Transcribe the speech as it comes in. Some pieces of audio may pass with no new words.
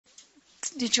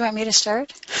Did you want me to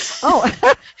start? Oh,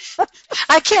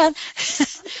 I can.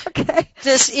 okay.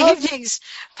 This Oh, evening's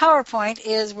PowerPoint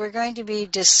is we're going to be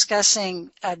discussing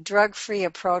a drug-free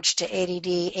approach to ADD,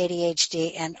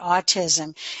 ADHD, and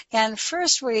autism. And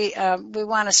first, we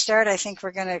want to start. I think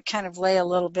we're going to kind of lay a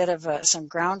little bit of some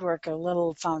groundwork, a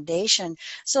little foundation,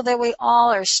 so that we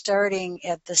all are starting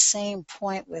at the same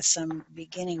point with some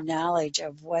beginning knowledge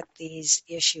of what these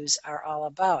issues are all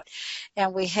about.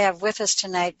 And we have with us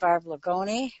tonight Barb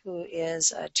Lagoni, who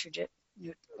is a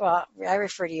well, I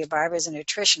refer to you, Barb, as a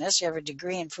nutritionist. You have a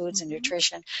degree in foods and mhm.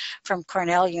 nutrition from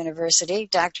Cornell University.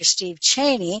 Dr. Steve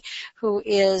Cheney, who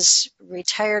is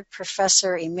retired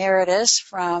professor emeritus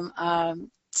from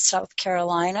South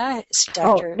Carolina. It's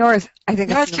Oh, Dr. I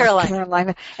think it's North North Carolina.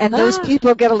 Carolina. And those Ah,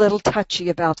 people get a little touchy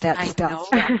about that I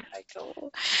stuff. know. I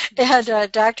know.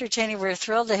 And Dr. Cheney, we're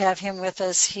thrilled to have him with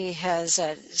us. He has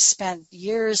spent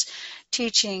years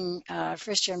teaching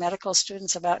first-year medical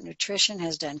students about nutrition,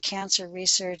 has done cancer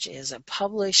research, is a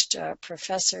published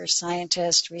professor,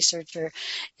 scientist, researcher,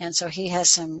 and so he has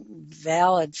some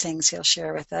valid things he'll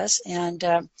share with us. And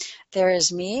there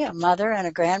is me, a mother and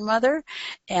a grandmother,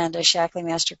 and a Shackley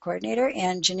Master Coordinator,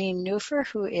 and Janine Neufer,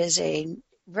 who is a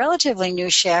relatively new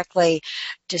Shackley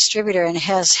distributor and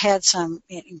has had some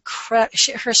incredible,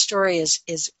 her story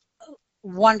is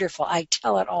wonderful. I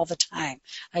tell it all the time.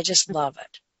 I just love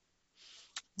it.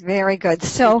 Very good.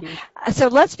 Thank So, you. so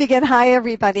let's begin. Hi,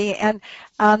 everybody. And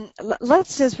we're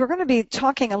going to be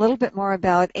talking a little bit more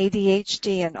about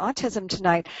ADHD and autism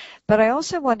tonight, but I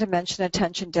also want to mention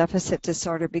attention deficit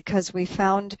disorder because we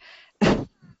found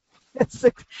this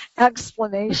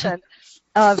explanation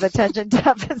of attention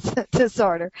deficit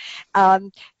disorder,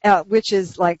 which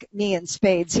is like me in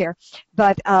spades here.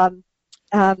 But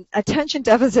attention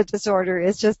deficit disorder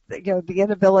is just, the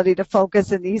inability to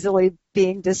focus and easily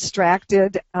being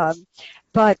distracted.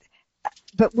 But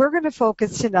we're going to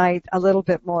focus tonight a little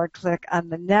bit more, Click, on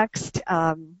the next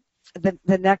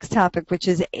the next topic, which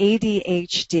is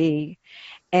ADHD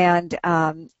and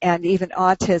even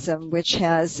autism, which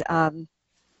is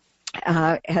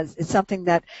something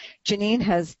that Janine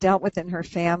has dealt with in her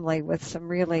family with some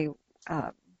really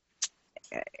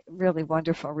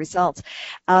wonderful results.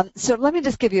 So let me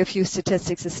just give you a few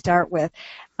statistics to start with.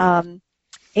 ADD,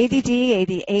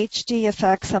 ADHD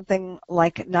affects something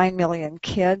like 9 million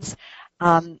kids.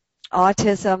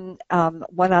 Autism,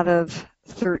 1 out of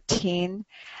 13.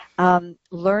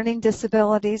 Learning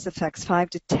disabilities affects 5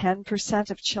 to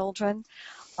 10% of children.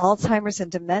 Alzheimer's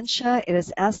and dementia, it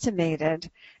is estimated,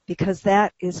 because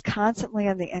that is constantly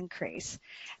on the increase,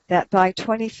 that by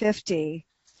 2050,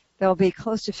 there'll be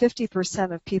close to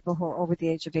 50% of people who are over the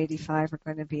age of 85 are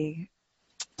going to be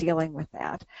dealing with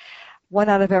that. 1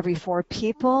 out of every 4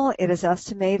 people, it is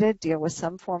estimated, deal with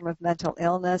some form of mental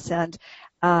illness, and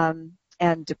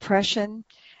depression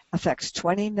affects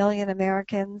 20 million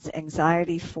Americans,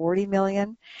 anxiety 40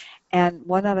 million, and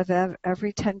 1 out of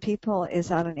every 10 people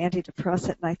is on an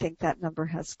antidepressant, and I think that number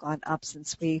has gone up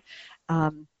since we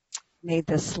made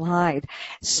this slide.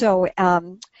 So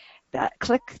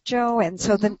click, Joe. And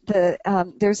so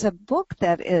there's a book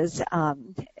that is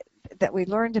that we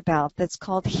learned about that's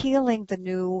called Healing the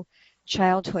New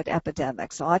Childhood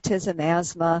Epidemics: Autism,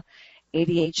 Asthma,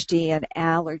 ADHD, and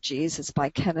Allergies. It's by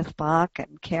Kenneth Bach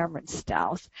and Cameron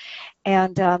Stouth.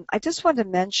 And I just want to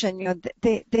mention,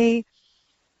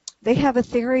 they have a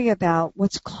theory about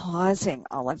what's causing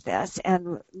all of this.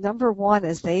 And number one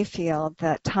is they feel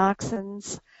that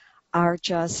toxins are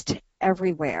just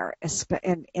everywhere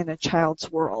in a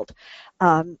child's world.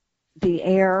 The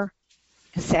air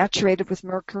is saturated with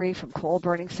mercury from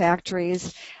coal-burning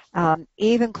factories,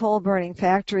 even coal-burning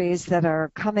factories that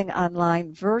are coming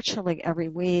online virtually every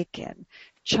week in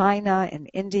China, in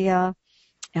India,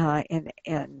 in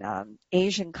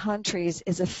Asian countries,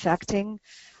 is affecting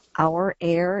our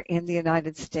air in the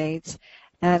United States.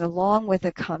 And along with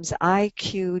it comes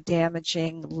IQ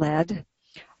damaging lead,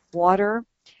 water.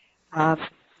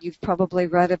 You've probably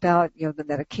read about, the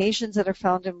medications that are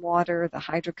found in water, the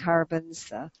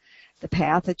hydrocarbons, the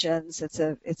pathogens.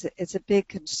 It's a big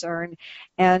concern.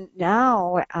 And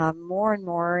now, more and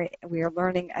more, we are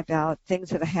learning about things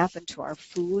that have happened to our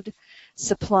food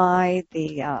supply,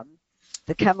 the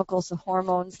chemicals, the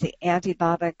hormones, the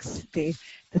antibiotics, the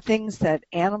things that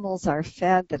animals are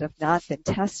fed that have not been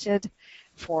tested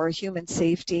for human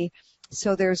safety.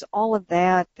 So there's all of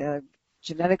that, the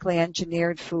genetically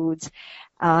engineered foods.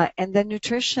 And then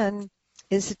nutrition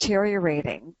is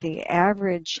deteriorating. The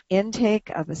average intake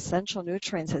of essential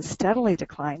nutrients has steadily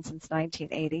declined since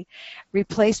 1980,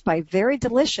 replaced by very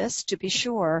delicious, to be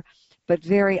sure, but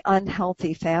very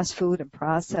unhealthy fast food and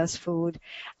processed food.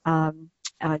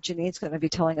 Janine's going to be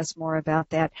telling us more about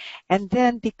that. And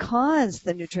then because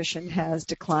the nutrition has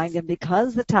declined and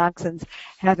because the toxins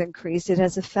have increased, it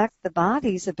has affected the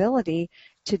body's ability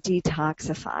to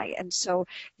detoxify. And so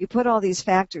you put all these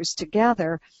factors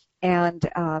together, and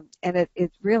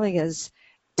it really is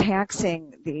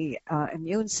taxing the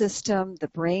immune system, the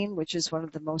brain, which is one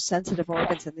of the most sensitive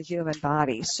organs in the human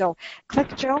body. So,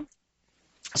 click, Joe.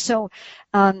 So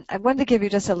I wanted to give you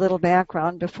just a little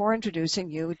background before introducing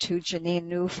you to Janine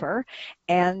Newfer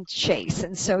and Chase.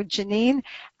 And so Janine,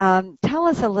 tell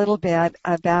us a little bit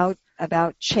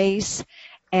about Chase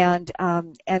and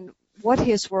what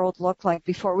his world looked like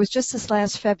before. It was just this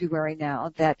last February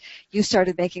now that you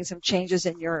started making some changes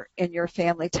in your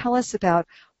family. Tell us about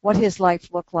what his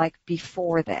life looked like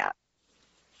before that.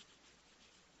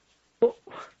 Well,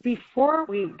 before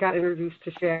we got introduced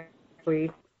to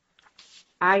Shackley,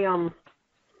 I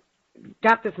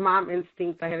got this mom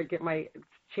instinct. I had to get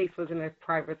Chase was in a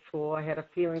private school. I had a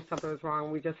feeling something was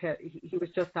wrong. He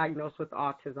was just diagnosed with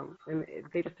autism, and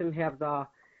they just didn't have the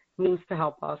means to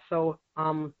help us. So,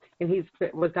 and he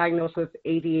was diagnosed with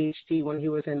ADHD when he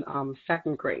was in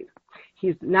second grade.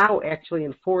 He's now actually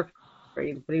in fourth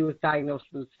grade, but he was diagnosed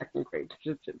in second grade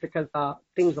just because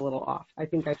things a little off. I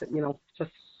think just.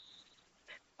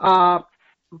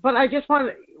 But I just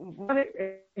wanted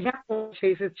to happen with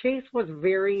Chase. Chase was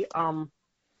very, and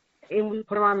we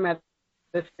put him on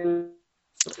medicine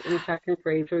in second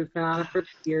grade, so he's been on it for 2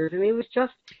 years, and he was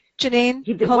just. Janine,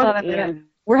 hold on a minute.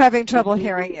 We're having trouble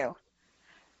hearing you.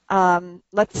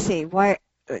 Let's see. Why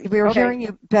we were hearing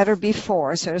you better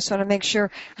before, so I just want to make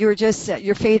sure you're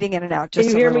fading in and out. Just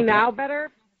Can you hear me bit. now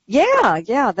better?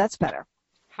 Yeah, that's better.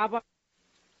 How about?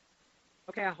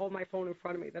 Okay, I hold my phone in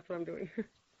front of me. That's what I'm doing.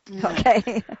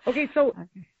 Okay. Okay, so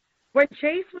when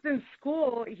Chase was in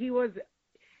school,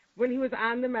 when he was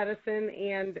on the medicine,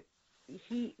 and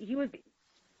he was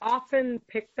often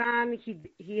picked on.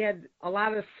 He had a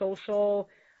lot of social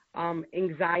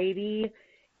anxiety,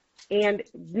 and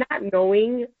not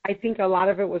knowing, I think a lot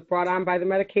of it was brought on by the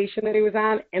medication that he was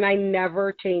on, and I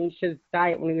never changed his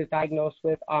diet when he was diagnosed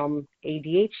with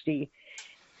ADHD.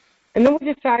 And then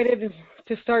we decided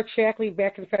to start Shackley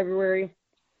back in February.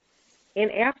 And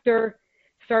after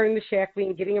starting the Shackley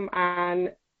and getting him on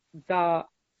the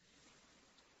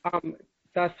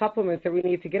supplements that we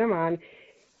need to get him on,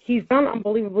 he's done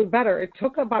unbelievably better. It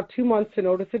took about 2 months to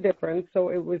notice a difference, so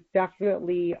it was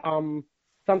definitely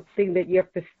something that you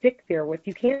have to stick there with.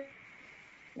 You can't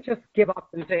just give up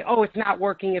and say, oh, it's not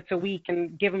working, it's a week,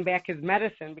 and give him back his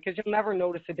medicine, because you'll never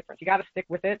notice a difference. You got to stick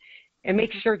with it and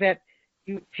make sure that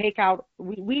you take out,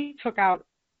 we took out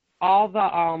all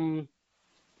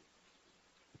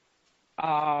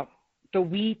the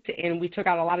wheat, and we took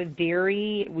out a lot of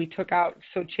dairy.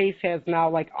 So Chase has now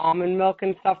like almond milk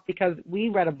and stuff, because we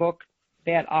read a book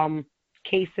that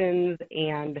caseins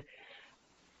and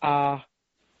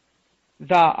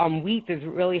the wheat is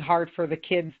really hard for the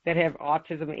kids that have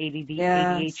autism, ADD,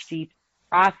 yes. ADHD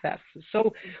process.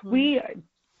 So we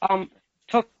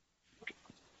took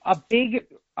a big,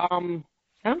 I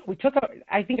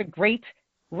think a great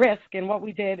risk, and what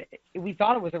we did, we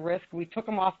thought it was a risk. We took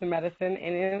him off the medicine,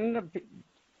 and it ended up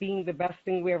being the best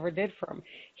thing we ever did for him.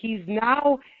 He's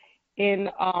now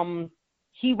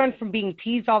he went from being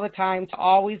teased all the time to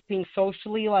always being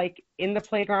socially, like in the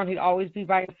playground. He'd always be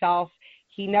by himself.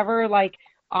 He never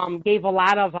gave a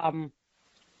lot of time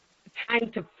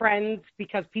to friends,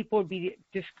 because people would be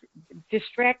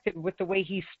distracted with the way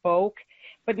he spoke.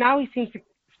 But now he seems to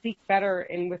speak better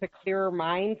and with a clearer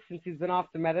mind since he's been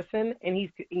off the medicine, and he's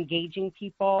engaging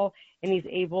people, and he's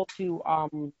able to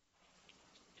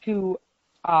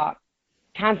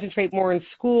concentrate more in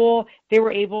school. They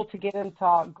were able to get him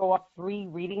to go up 3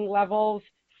 reading levels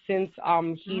since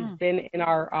he's been in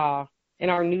our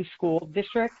new school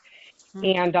district,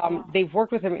 and they've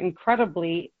worked with him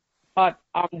incredibly. But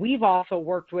we've also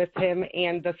worked with him,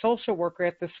 and the social worker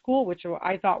at the school, which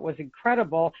I thought was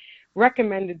incredible,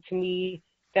 recommended to me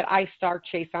that I start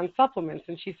Chase on supplements.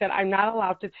 And she said, I'm not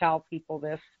allowed to tell people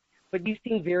this, but you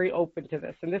seem very open to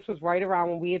this. And this was right around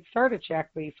when we had started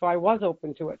Shackley, so I was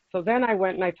open to it. So then I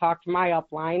went and I talked to my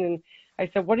upline, and I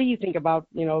said, what do you think about,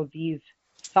 these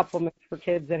supplements for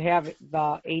kids that have the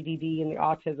ADD and the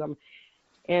autism?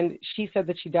 And she said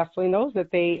that she definitely knows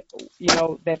that that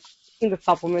the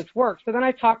supplements work. So then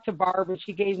I talked to Barb, and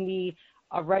she gave me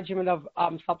a regimen of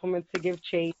supplements to give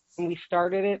Chase, and we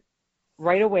started it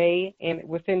right away. And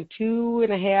within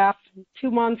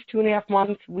 2.5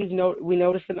 months, we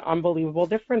noticed an unbelievable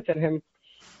difference in him.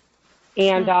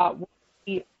 And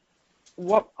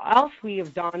what else we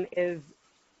have done is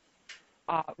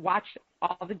watch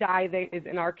all the dye that is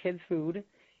in our kids' food,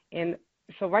 and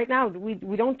so right now we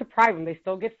don't deprive them. They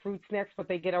still get fruit snacks, but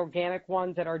they get organic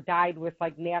ones that are dyed with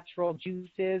like natural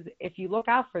juices. If you look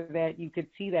out for that, you could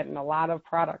see that in a lot of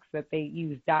products that they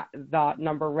use the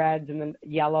number reds and the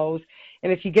yellows.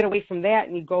 And if you get away from that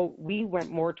and you go, we went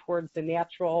more towards the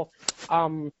natural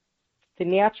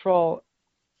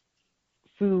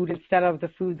food instead of the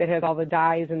food that has all the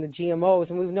dyes and the GMOs.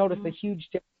 And we've noticed a huge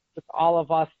difference with all of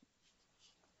us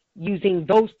using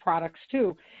those products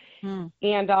too.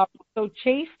 And so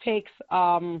Chase takes,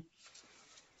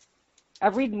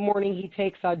 every morning he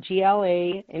takes a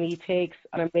GLA and he takes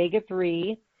an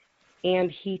omega-3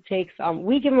 and he takes,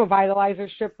 we give him a vitalizer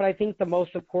strip, but I think the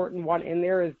most important one in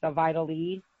there is the Vital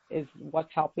E is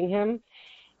what's helping him.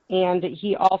 And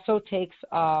he also takes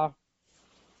the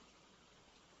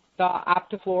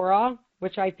Optiflora,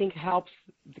 which I think helps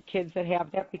the kids that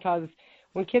have that, because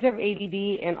when kids have ADD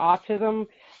and autism,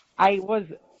 I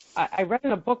read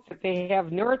in a book that they have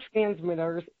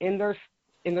neurotransmitters in their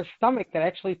stomach that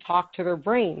actually talk to their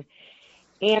brain.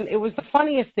 And it was the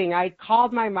funniest thing. I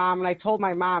called my mom and I told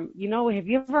my mom, you know, have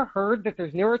you ever heard that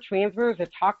there's neurotransmitters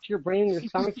that talk to your brain and your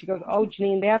stomach? She goes, oh,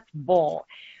 Janine, that's bull.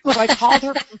 So I called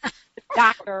her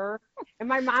doctor, and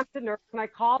my mom's a nurse, and I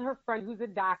called her friend who's a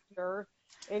doctor,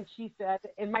 and she said,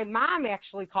 and my mom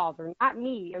actually called her, not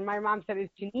me, and my mom said, is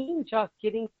Janine just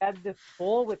getting fed this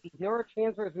bull with these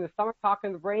neurotransmitters in the stomach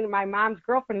talking to the brain? And my mom's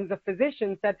girlfriend, who's a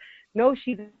physician, said, no,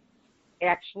 she's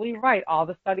actually right. All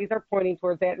the studies are pointing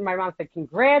towards that. And my mom said,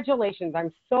 congratulations,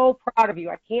 I'm so proud of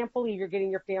you. I can't believe you're getting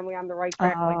your family on the right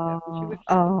track like this. And she was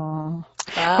Wow.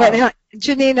 Wow.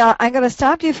 Janine, I'm going to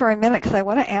stop you for a minute because I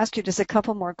want to ask you just a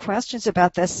couple more questions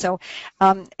about this. So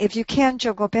if you can,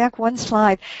 Joe, go back one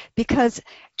slide, because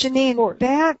Janine,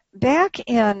 back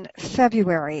in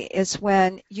February is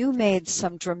when you made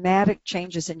some dramatic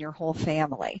changes in your whole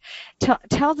family.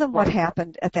 Tell them what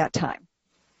happened at that time.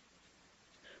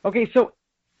 Okay, so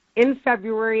in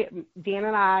February, Dan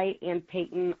and I and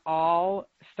Peyton all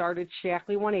started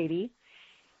Shackley 180,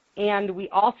 and we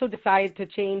also decided to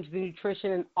change the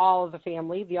nutrition in all of the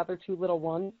family, the other two little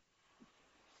ones.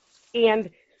 And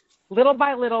little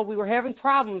by little, we were having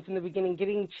problems in the beginning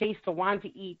getting Chase to want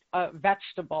to eat a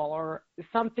vegetable or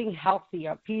something healthy,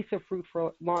 a piece of fruit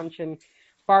for lunch. And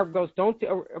Barb goes, don't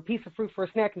do a piece of fruit for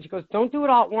a snack. And she goes, don't do it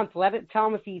all at once. Tell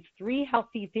him if he eats 3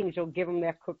 healthy things, you'll give him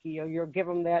that cookie or you'll give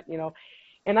him that, you know.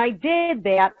 And I did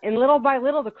that. And little by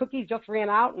little, the cookies just ran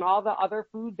out and all the other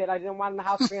food that I didn't want in the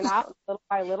house ran out. And little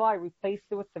by little, I replaced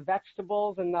it with the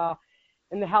vegetables and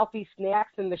the healthy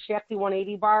snacks and the Shackley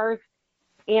 180 bars.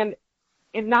 And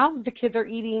now the kids are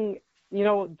eating, you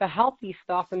know, the healthy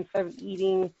stuff instead of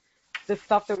eating the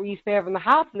stuff that we used to have in the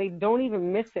house, and they don't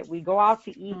even miss it. We go out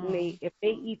to eat, and if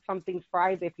they eat something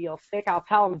fried, they feel sick. I'll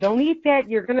tell them, don't eat that.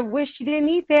 You're going to wish you didn't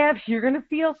eat that. You're going to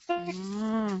feel sick.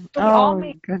 So we all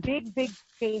make big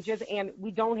changes, and we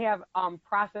don't have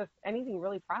anything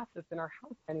really processed in our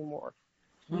house anymore.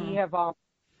 We have,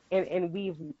 and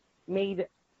we've made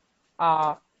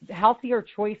healthier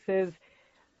choices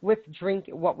with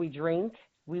what we drink.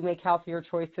 We make healthier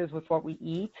choices with what we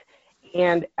eat.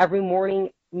 And every morning,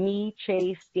 me,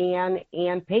 Chase, Dan,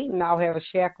 and Peyton now have a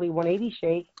Shackley 180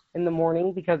 shake in the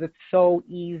morning because it's so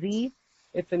easy.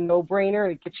 It's a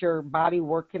no-brainer. It gets your body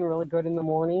working really good in the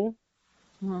morning.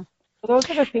 So those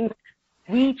are the things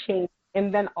we changed.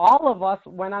 And then all of us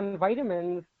went on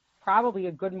vitamins probably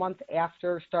a good month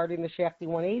after starting the Shackley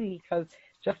 180, because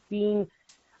just being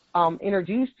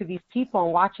introduced to these people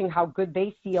and watching how good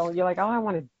they feel, you're like, oh, I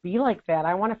want to be like that.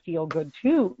 I want to feel good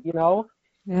too, you know.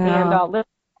 Yeah. And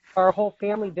our whole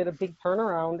family did a big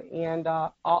turnaround, and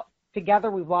together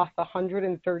we've lost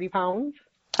 130 pounds.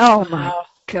 Oh my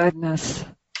goodness,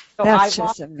 so that's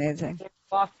just amazing.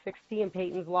 Lost 60, and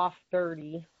Peyton's lost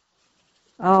 30.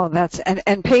 Oh,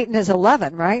 and Peyton is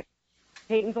 11, right?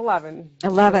 Peyton's 11.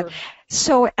 11.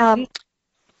 So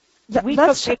we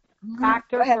took Peyton's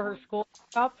doctor for her school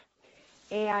checkup,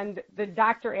 and the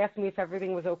doctor asked me if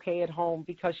everything was okay at home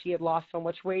because she had lost so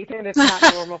much weight, and it's not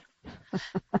normal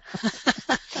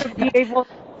to be able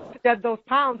to shed those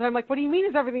pounds. I'm like, what do you mean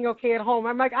is everything okay at home?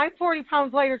 I'm like, I'm 40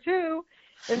 pounds lighter too.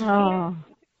 And 6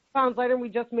 pounds lighter, and we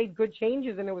just made good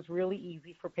changes, and it was really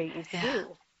easy for Peyton to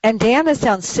do. And Dan is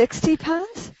down 60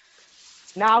 pounds?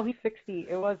 Now he's 60.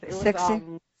 It was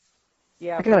 60?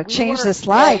 Yeah. I gotta change the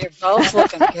slide. Yeah, you're both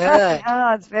looking good.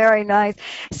 Oh, it's very nice.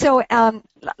 So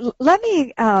let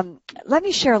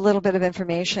me share a little bit of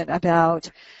information about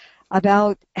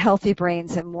Healthy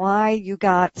Brains and why you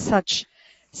got such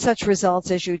results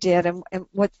as you did, and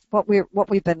what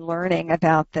we've been learning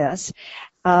about this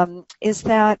is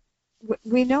that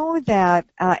we know that,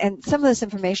 and some of this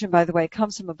information, by the way,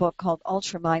 comes from a book called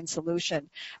Ultramind Solution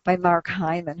by Mark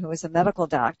Hyman, who is a medical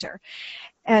doctor.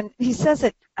 And he says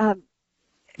that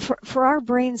for our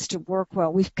brains to work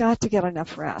well, we've got to get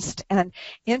enough rest. And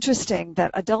interesting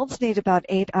that adults need about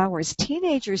 8 hours.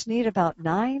 Teenagers need about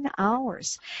 9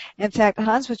 hours. In fact,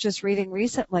 Hans was just reading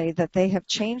recently that they have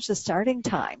changed the starting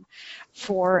time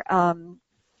for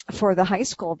the high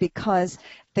school because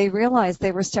they realized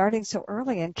they were starting so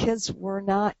early and kids were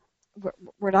not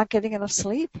getting enough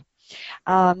sleep.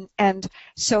 And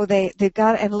so they've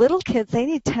got, and little kids, they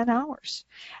need 10 hours.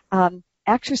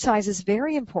 Exercise is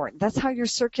very important. That's how your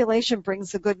circulation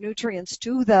brings the good nutrients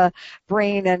to the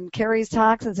brain and carries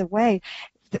toxins away.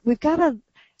 We've got to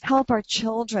help our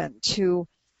children to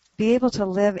be able to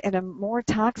live in a more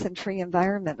toxin-free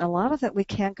environment. And a lot of it we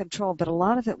can't control, but a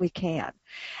lot of it we can.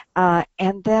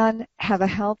 And then have a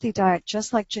healthy diet,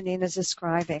 just like Janine is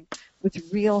describing,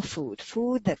 with real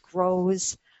food that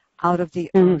grows out of the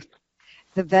earth,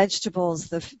 the vegetables,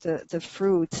 the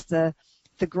fruits, the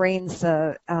grains,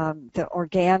 the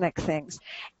organic things.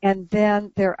 And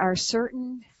then there are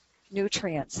certain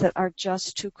nutrients that are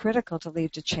just too critical to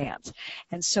leave to chance.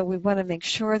 And so we want to make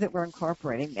sure that we're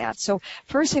incorporating that. So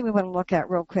first thing we want to look at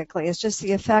real quickly is just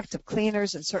the effect of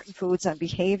cleaners and certain foods on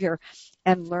behavior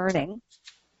and learning.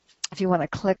 If you want to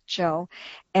click, Joe.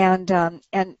 And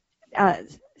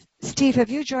Steve, have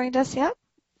you joined us yet?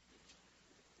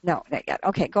 No, not yet.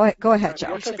 Okay, go ahead,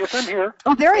 Joe. Yes, I'm here.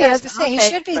 Oh, there he is. Okay. He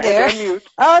should be there.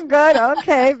 Oh, good.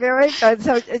 Okay, very good.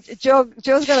 So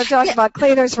Joe's going to talk about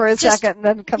cleaners for a second, and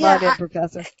then come on in,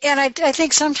 Professor. And I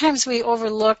think sometimes we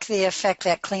overlook the effect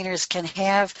that cleaners can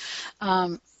have,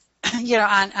 on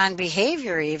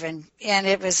behavior even. And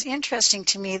it was interesting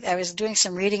to me. I was doing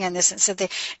some reading on this, and it said the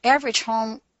average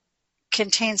home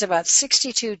contains about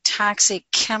 62 toxic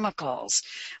chemicals,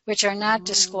 which are not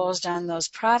disclosed on those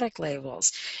product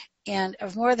labels. And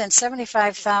of more than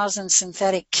 75,000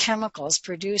 synthetic chemicals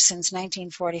produced since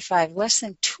 1945, less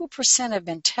than 2% have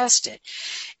been tested.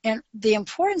 And the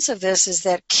importance of this is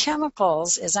that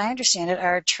chemicals, as I understand it,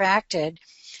 are attracted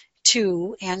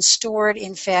to and stored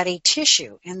in fatty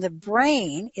tissue. And the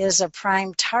brain is a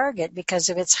prime target because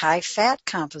of its high fat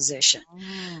composition.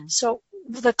 So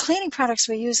the cleaning products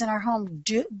we use in our home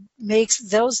do make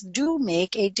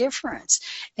a difference.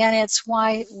 And it's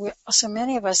why so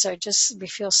many of us we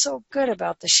feel so good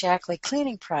about the Shaklee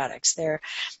cleaning products. They're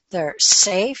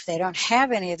safe. They don't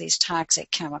have any of these toxic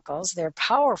chemicals. They're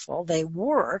powerful. They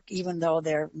work, even though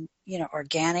they're,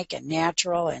 organic and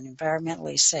natural and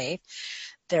environmentally safe.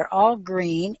 They're all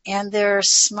green, and they're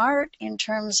smart in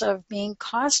terms of being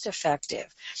cost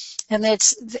effective. And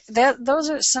those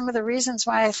are some of the reasons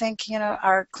why I think,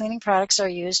 our cleaning products are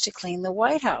used to clean the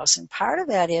White House. And part of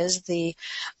that is for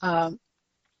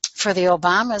the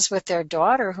Obamas with their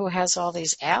daughter who has all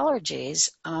these allergies,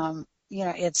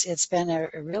 it's been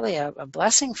really a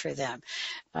blessing for them.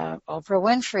 Oprah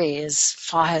Winfrey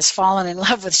has fallen in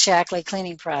love with Shaklee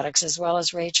cleaning products, as well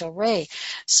as Rachel Ray.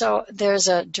 So there's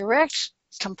a direct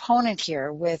component here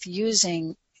with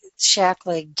using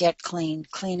Shaklee Get Clean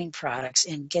cleaning products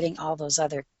and getting all those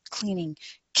other cleaning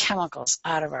chemicals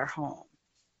out of our home.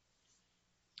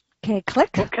 Okay,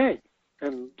 click. Okay,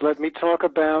 and let me talk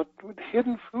about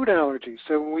hidden food allergies.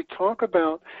 So when we talk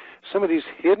about some of these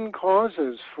hidden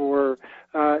causes for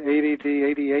ADD,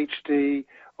 ADHD,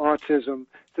 autism,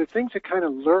 the things that kind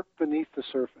of lurk beneath the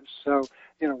surface. So,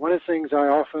 one of the things I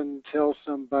often tell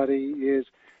somebody is,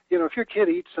 if your kid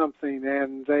eats something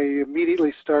and they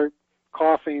immediately start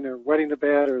coughing or wetting the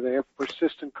bed, or they have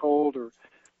persistent cold or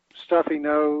stuffy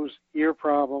nose, ear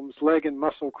problems, leg and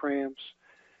muscle cramps,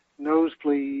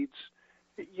 nosebleeds,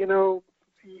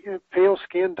 pale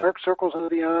skin, dark circles under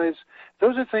the eyes,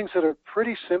 those are things that are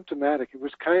pretty symptomatic. It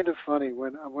was kind of funny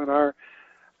when our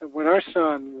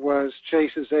son was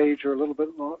Chase's age or a little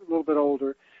bit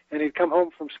older, and he'd come home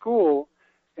from school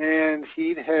and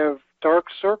he'd have dark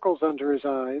circles under his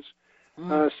eyes.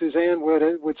 Suzanne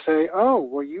would say, "Oh,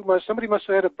 well, somebody must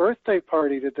have had a birthday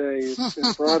party today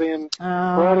and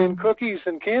brought in cookies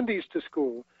and candies to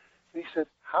school." And he said,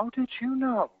 "How did you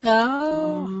know?"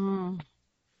 Oh.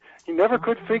 He never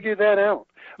could figure that out.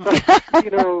 But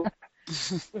so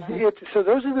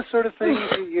those are the sort of things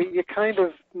you kind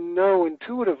of know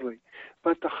intuitively.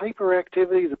 But the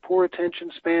hyperactivity, the poor attention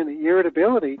span, the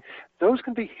irritability, those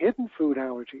can be hidden food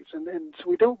allergies. And so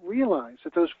we don't realize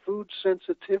that those food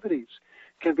sensitivities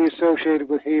can be associated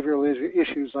with behavioral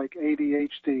issues like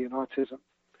ADHD and autism.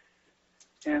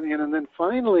 And then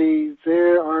finally,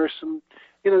 there are some,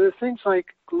 there are things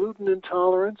like gluten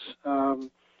intolerance.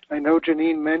 I know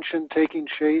Janine mentioned taking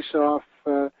Chase off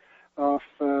off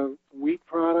wheat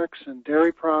products and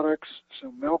dairy products.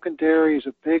 So milk and dairy is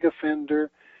a big offender.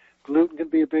 Gluten can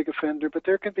be a big offender, but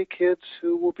there can be kids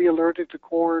who will be allergic to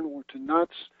corn or to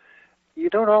nuts. You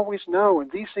don't always know,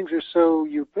 and these things are so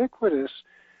ubiquitous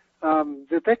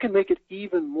that they can make it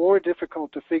even more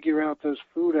difficult to figure out those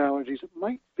food allergies. It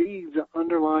might be the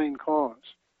underlying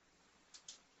cause.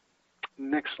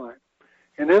 Next slide.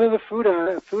 And then the food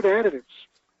additives,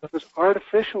 this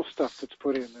artificial stuff that's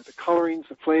put in there, the colorings,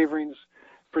 the flavorings,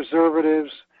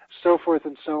 preservatives, so forth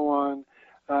and so on.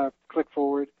 Click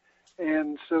forward.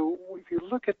 And so if you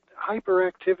look at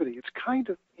hyperactivity, it's kind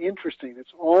of interesting.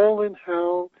 It's all in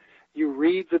how you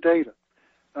read the data.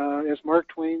 As Mark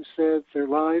Twain said, they're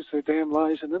lies, they're damn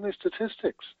lies, and then there's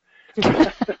statistics.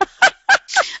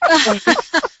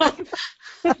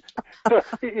 So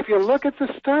if you look at the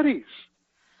studies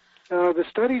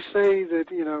say that,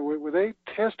 when they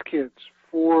test kids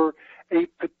for a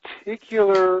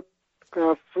particular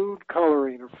food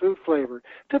coloring or food flavor,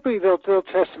 typically they'll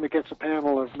test them against a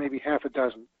panel of maybe half a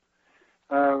dozen,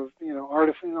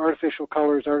 artificial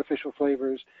colors, artificial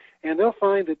flavors, and they'll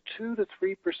find that 2 to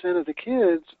 3% of the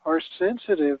kids are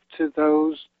sensitive to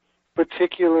those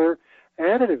particular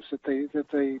additives that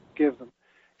they give them.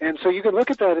 And so you can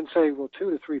look at that and say, well, 2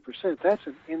 to 3%, that's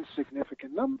an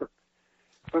insignificant number.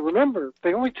 But remember,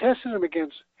 they only tested them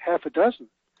against half a dozen.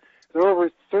 There are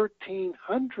over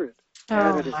 1,300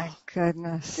 additives my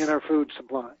goodness. in our food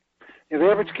supply. The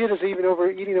average kid is eating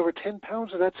over 10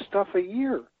 pounds of that stuff a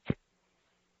year.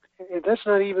 And that's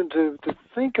not even to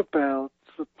think about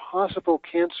the possible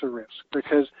cancer risk,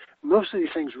 because most of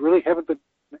these things really haven't been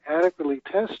adequately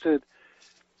tested.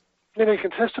 You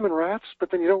can test them in rats,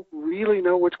 but then you don't really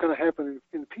know what's going to happen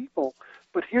in people.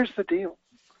 But here's the deal.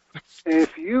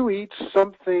 If you eat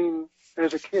something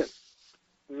as a kid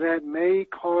that may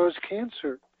cause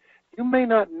cancer, you may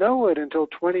not know it until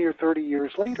 20 or 30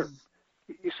 years later.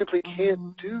 You simply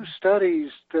can't do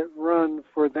studies that run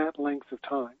for that length of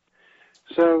time.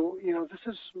 So,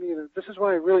 this is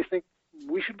why I really think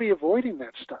we should be avoiding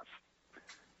that stuff.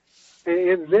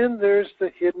 And then there's the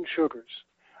hidden sugars.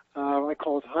 I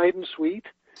call it hide and sweet.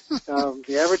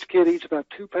 The average kid eats about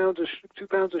 2 pounds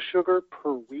of sugar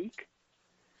per week.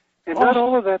 And not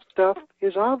all of that stuff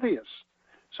is obvious.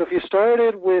 So if you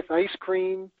started with ice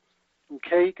cream and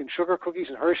cake and sugar cookies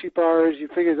and Hershey bars, you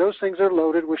figure those things are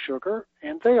loaded with sugar,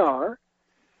 and they are.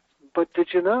 But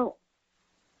did you know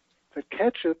that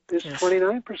ketchup is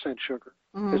 29% sugar?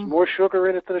 There's more sugar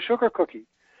in it than a sugar cookie.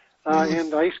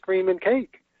 And ice cream and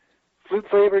cake.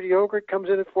 Fruit-flavored yogurt comes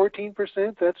in at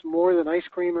 14%. That's more than ice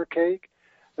cream or cake.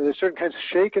 There's certain kinds of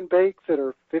shake and bake that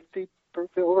are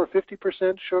over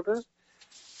 50% sugar.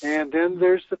 And then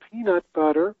there's the peanut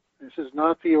butter. This is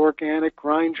not the organic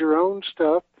grind-your-own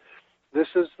stuff. This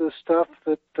is the stuff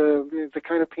that the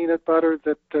kind of peanut butter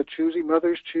that choosy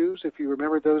mothers choose, if you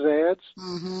remember those ads.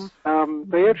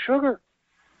 They add sugar.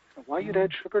 Why you'd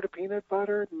add sugar to peanut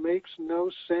butter makes no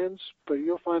sense, but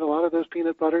you'll find a lot of those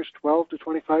peanut butters 12 to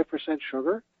 25%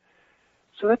 sugar.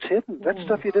 So that's hidden. That's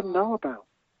stuff you didn't know about.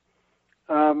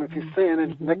 If you say,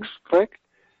 and next click.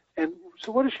 And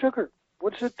so what is sugar?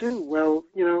 What does it do? Well,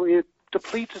 it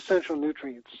depletes essential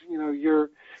nutrients.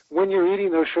 When you're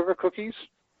eating those sugar cookies,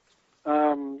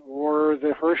 or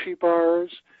the Hershey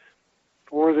bars,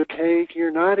 or the cake,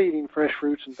 you're not eating fresh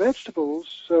fruits and vegetables,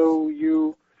 so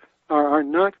you are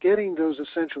not getting those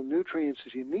essential nutrients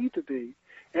as you need to be.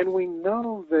 And we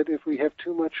know that if we have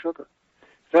too much sugar,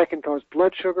 that can cause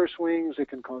blood sugar swings, it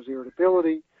can cause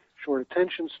irritability, short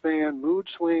attention span, mood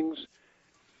swings.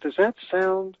 Does that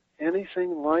sound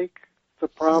anything like the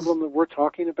problem that we're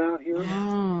talking about here?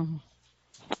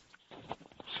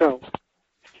 So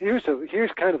here's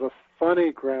kind of a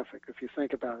funny graphic if you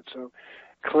think about it. So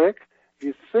click. If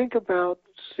you think about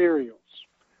cereals,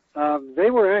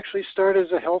 they were actually started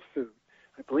as a health food.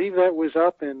 I believe that was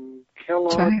up in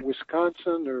Kellogg,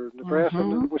 Wisconsin, or Nebraska,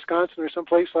 Wisconsin, or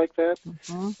someplace like that.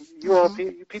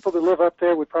 You people that live up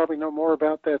there would probably know more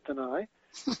about that than I.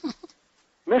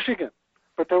 Michigan.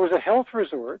 But there was a health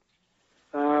resort,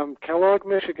 Kellogg,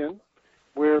 Michigan,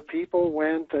 where people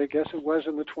went, I guess it was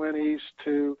in the 20s,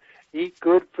 to eat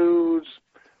good foods,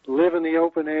 live in the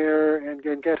open air, and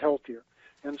get healthier.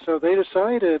 And so they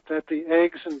decided that the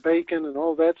eggs and bacon and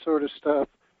all that sort of stuff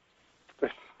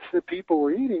that people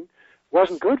were eating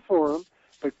wasn't good for them,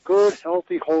 but good,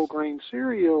 healthy, whole grain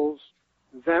cereals,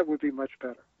 that would be much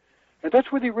better. And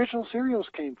that's where the original cereals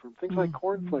came from, things like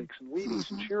Corn Flakes and Wheaties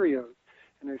and Cheerios.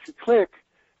 And if you click,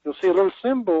 you'll see a little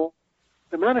symbol.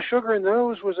 The amount of sugar in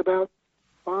those was about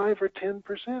 5 or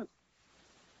 10%.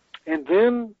 And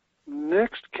then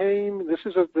next came, this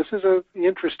is a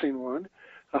interesting one,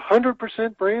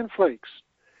 100% bran flakes.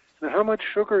 Now, how much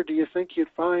sugar do you think you'd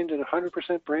find in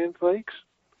 100% bran flakes?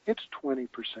 It's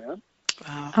 20%.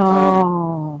 Wow.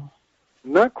 Oh.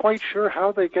 Not quite sure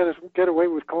how they get away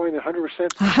with calling it 100%.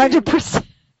 100%.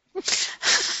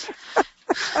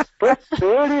 But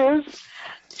there it is.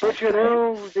 But you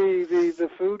know, the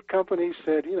food companies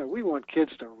said, you know, we want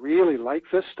kids to really like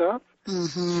this stuff.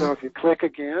 Mm-hmm. So if you click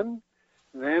again,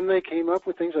 then they came up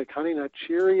with things like Honey Nut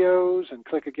Cheerios and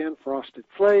click again Frosted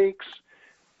Flakes.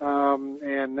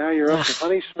 And now you're up to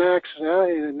Honey Smacks.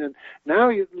 And then now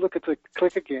you look at the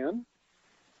click again.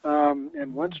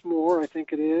 And once more, I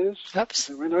think it is. Oops.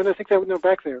 No, I think that, no,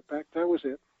 back there. That was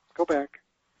it. Go back.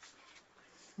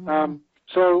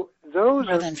 So those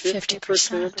More are than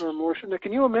 50% or more. Now,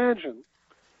 can you imagine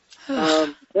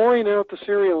pouring out the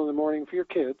cereal in the morning for your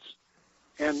kids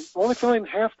and only filling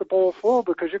half the bowl full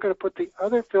because you're going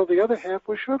to fill the other half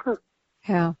with sugar?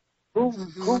 Yeah. Who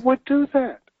would do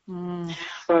that? Mm.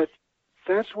 But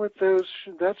that's what those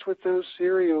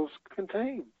cereals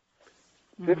contain.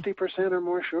 50% or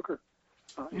more sugar.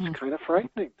 It's kind of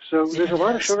frightening. So there's a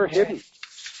lot of sugar hidden.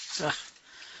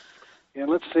 And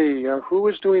let's see, who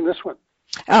is doing this one?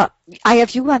 I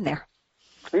have you on there.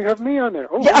 You have me on there.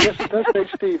 Oh, Yeah. yes, it does say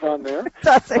Steve on there.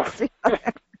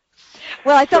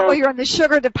 Well, I thought, well, you're in the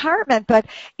sugar department, but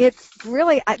it's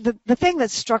really, the thing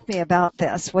that struck me about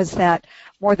this was that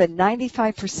more than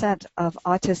 95% of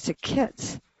autistic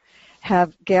kids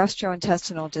have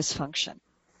gastrointestinal dysfunction.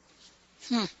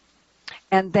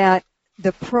 And that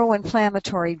the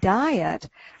pro-inflammatory diet,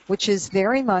 which is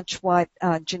very much what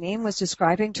Janine was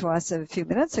describing to us a few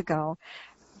minutes ago,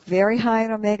 very high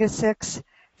in omega-6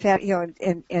 fat,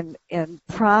 in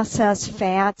processed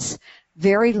fats,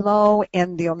 very low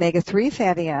in the omega-3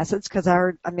 fatty acids because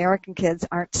our American kids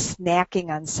aren't snacking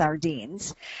on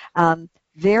sardines.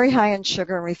 Very high in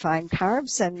sugar and refined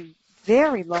carbs and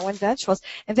very low in vegetables.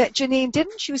 In fact, Janine,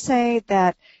 didn't you say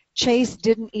that Chase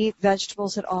didn't eat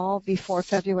vegetables at all before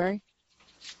February?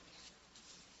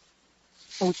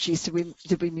 Oh, geez,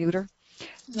 did we mute her?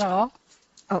 No.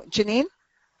 Oh, Janine?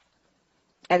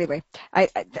 Anyway,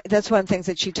 that's one of the things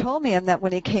that she told me, and that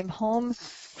when he came home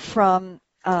from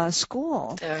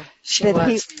school, that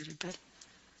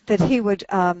he would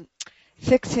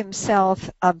fix himself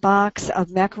a box of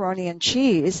macaroni and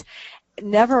cheese.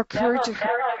 Never occurred to her.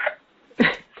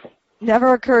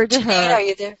 Janine, are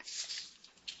you there?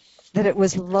 That it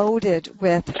was loaded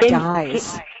with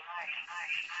dyes.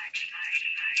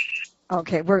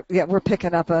 Okay, we're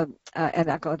picking up an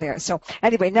echo there. So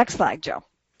anyway, next slide, Joe.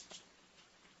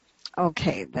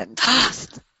 Okay, then.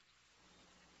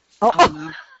 Oh.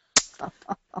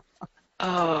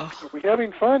 Are we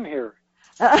having fun here?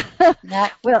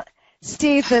 Well,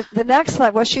 Steve, the next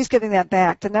slide. Well, she's getting that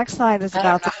back. The next slide is I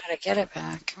don't know how to get it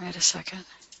back. Wait a second.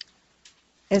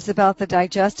 Is about the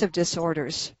digestive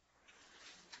disorders.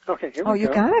 Okay, here we go. You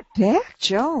got it back,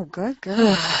 Joe. Good.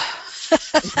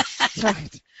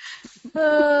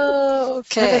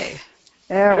 Okay.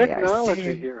 There we are.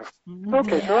 Technology here.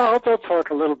 Okay, so I'll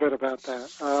talk a little bit about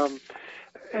that.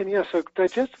 And yeah, so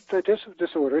digestive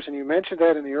disorders, and you mentioned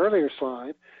that in the earlier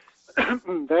slide,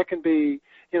 that can be,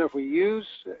 if we use,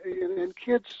 in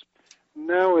kids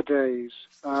nowadays,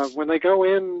 when they go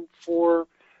in for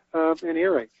an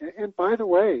earache, and by the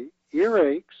way,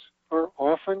 earaches are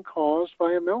often caused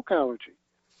by a milk allergy.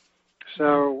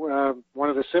 So one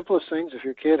of the simplest things, if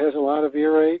your kid has a lot of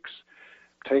earaches,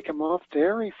 take them off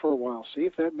dairy for a while. See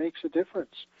if that makes a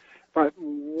difference. But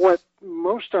what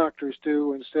most doctors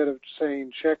do, instead of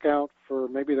saying check out for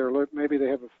maybe they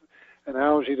have an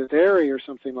allergy to dairy or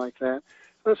something like that,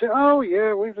 they'll say, oh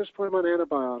yeah, we just put them on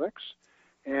antibiotics.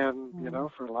 And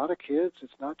for a lot of kids,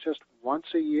 it's not just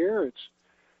once a year; it's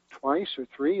twice or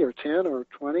 3 or 10 or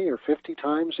 20 or 50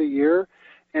 times a year.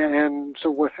 And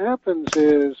so what happens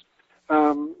is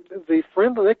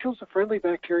that kills the friendly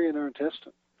bacteria in our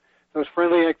intestine. Those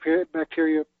friendly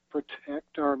bacteria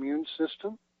protect our immune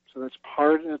system. So that's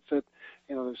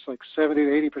there's like 70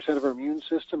 to 80% of our immune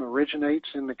system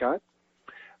originates in the gut.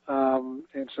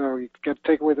 And so you got to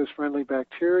take away those friendly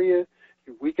bacteria,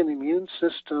 you weaken the immune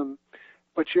system,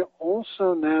 but you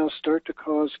also now start to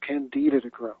cause candida to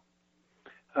grow.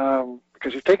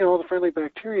 Because you're taking all the friendly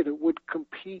bacteria that would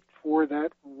compete for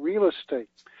that real estate.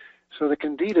 So the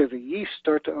candida, the yeast,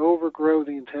 start to overgrow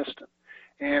the intestine.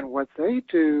 And what they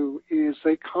do is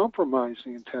they compromise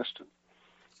the intestine.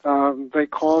 They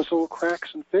cause little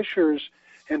cracks and fissures.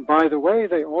 And by the way,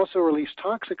 they also release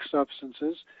toxic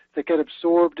substances that get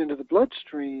absorbed into the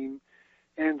bloodstream.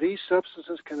 And these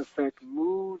substances can affect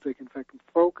mood, they can affect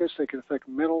focus, they can affect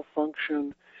mental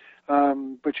function.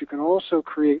 But you can also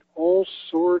create all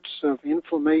sorts of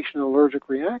inflammation and allergic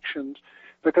reactions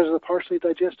because of the partially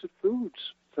digested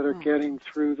foods that are getting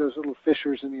through those little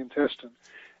fissures in the intestine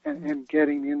and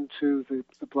getting into the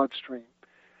bloodstream.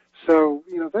 So,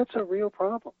 that's a real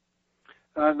problem.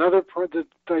 Another the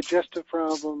digestive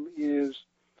problem is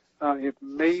it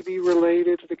may be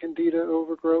related to the candida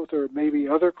overgrowth or maybe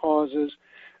other causes,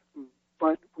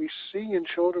 but we see in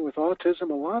children with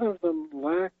autism, a lot of them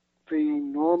lack the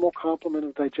normal complement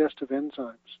of digestive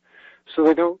enzymes. So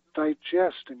they don't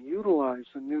digest and utilize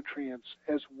the nutrients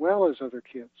as well as other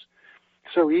kids.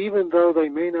 So even though they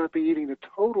may not be eating a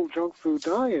total junk food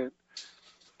diet,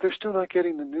 they're still not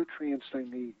getting the nutrients they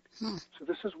need. So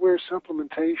this is where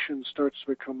supplementation starts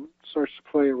to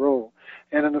play a role.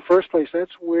 And in the first place,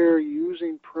 that's where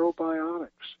using probiotics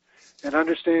and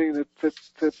understanding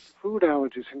that food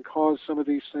allergies can cause some of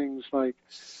these things like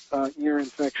ear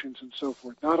infections and so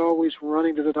forth. Not always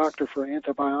running to the doctor for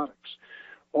antibiotics.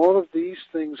 All of these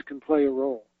things can play a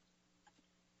role.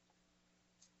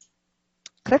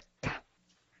 Click.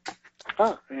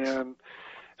 And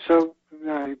so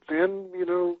then,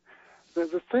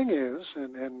 the thing is,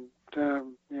 and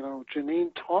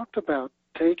Janine talked about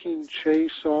taking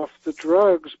Chase off the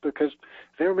drugs because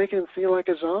they were making him feel like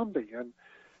a zombie and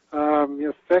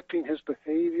affecting his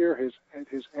behavior,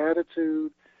 his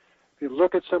attitude. If you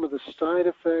look at some of the side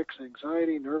effects,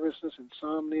 anxiety, nervousness,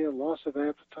 insomnia, loss of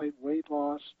appetite, weight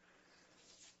loss,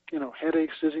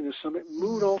 headaches, dizziness, some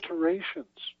mood alterations,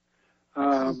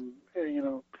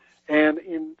 and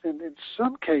in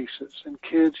some cases, in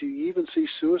kids, you even see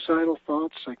suicidal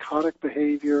thoughts, psychotic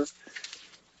behavior.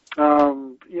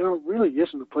 It really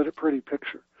isn't a pretty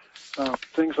picture.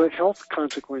 Things like health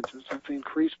consequences, like the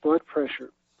increased blood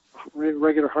pressure,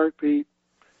 regular heartbeat,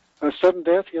 sudden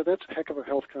death. That's a heck of a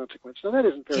health consequence. Now, that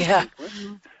isn't very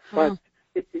frequent, but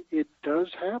it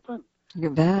does happen. You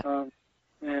bet.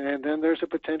 And then there's a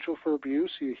potential for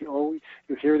abuse. You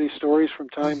hear these stories from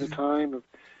time to time of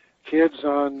kids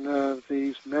on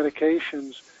these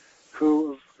medications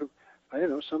who,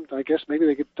 I guess maybe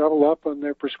they get double up on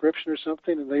their prescription or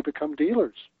something, and they become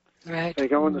dealers. Right. They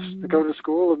go they go to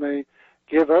school and they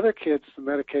give other kids the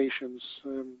medications.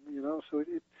 So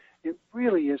it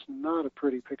really is not a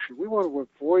pretty picture. We want to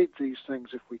avoid these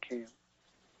things if we can.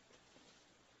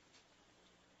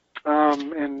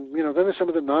 Then there's some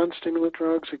of the non-stimulant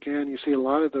drugs. Again, you see a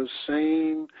lot of those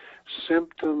same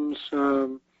symptoms.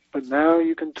 But now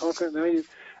you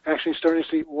actually starting to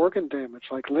see organ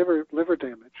damage, like liver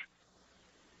damage.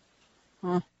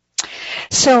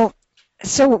 So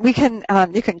we can,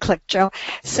 you can click, Joe.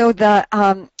 So there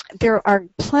are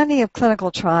plenty of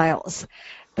clinical trials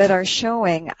that are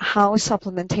showing how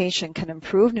supplementation can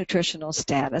improve nutritional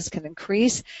status, can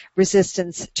increase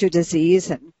resistance to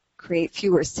disease and create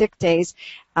fewer sick days,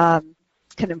 can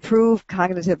improve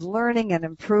cognitive learning and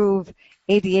improve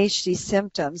ADHD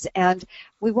symptoms. And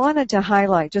we wanted to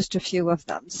highlight just a few of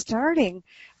them, starting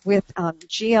with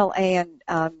GLA, and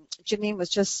Janine was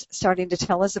just starting to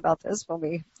tell us about this when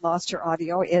we lost her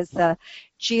audio, is the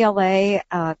GLA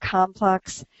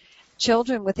complex.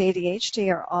 Children with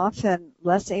ADHD are often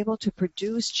less able to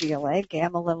produce GLA,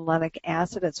 gamma-linolenic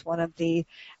acid. It's one of the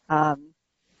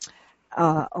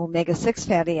omega-6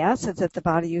 fatty acids that the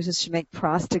body uses to make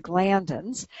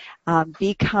prostaglandins.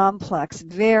 B complex,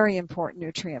 very important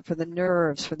nutrient for the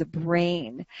nerves, for the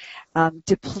brain.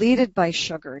 Depleted by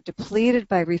sugar, depleted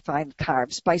by refined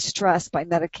carbs, by stress, by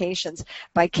medications,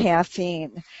 by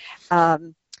caffeine.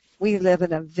 We live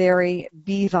in a very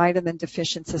B vitamin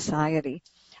deficient society.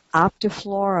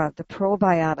 Optiflora, the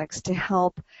probiotics to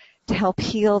help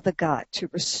heal the gut, to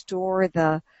restore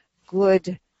the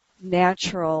good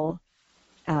natural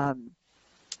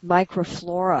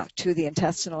microflora to the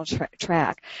intestinal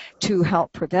tract, to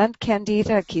help prevent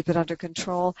candida, keep it under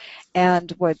control. And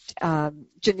what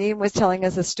Janine was telling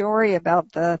us a story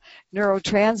about the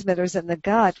neurotransmitters in the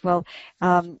gut. Well,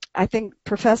 I think,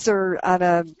 Professor, on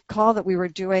a call that we were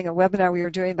doing, a webinar we were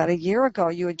doing about a year ago,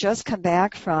 you had just come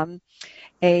back from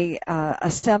a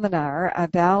seminar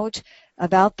about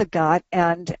the gut,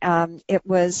 and it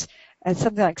was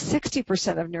something like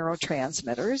 60% of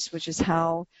neurotransmitters, which is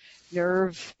how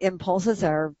nerve impulses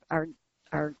are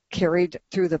carried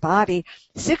through the body.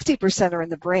 60% are in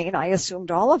the brain. I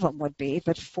assumed all of them would be,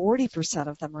 but 40%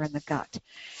 of them are in the gut.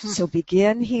 So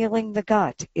begin healing the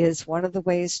gut is one of the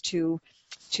ways to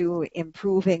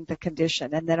improving the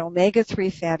condition. And then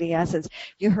omega-3 fatty acids.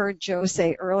 You heard Joe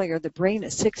say earlier, the brain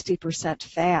is 60%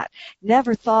 fat.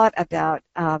 Never thought about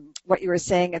what you were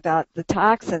saying about the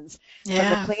toxins from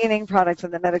the cleaning products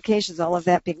and the medications, all of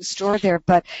that being stored there.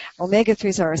 But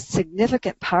omega-3s are a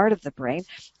significant part of the brain.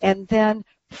 And then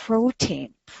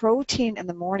protein in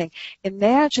the morning.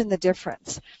 Imagine the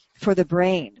difference for the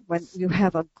brain when you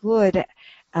have a good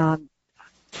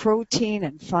protein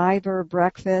and fiber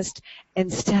breakfast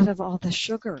instead of all the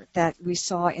sugar that we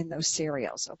saw in those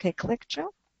cereals. Okay, click,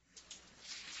 Joe.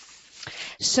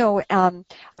 So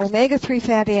omega-3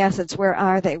 fatty acids, where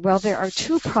are they? Well, there are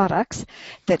two products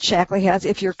that Shaklee has.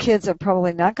 If your kids are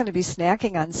probably not going to be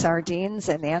snacking on sardines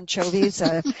and anchovies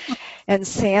and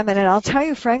salmon. And I'll tell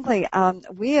you frankly,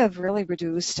 we have really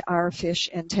reduced our fish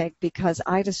intake because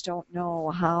I just don't know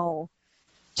how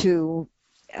to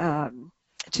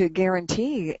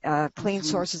guarantee clean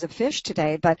sources of fish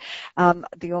today. But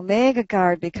the Omega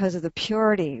Guard, because of the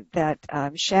purity that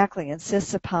Shaklee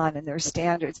insists upon in their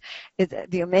standards,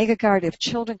 the Omega Guard, if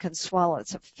children can swallow,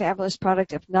 it's a fabulous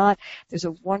product. If not, there's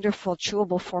a wonderful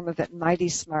chewable form of it, Mighty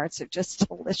Smarts. They're just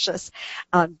delicious.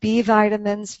 B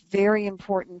vitamins, very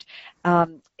important.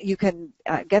 You can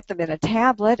get them in a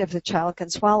tablet if the child can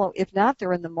swallow. If not,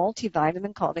 they're in the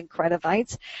multivitamin called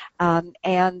Incredivites,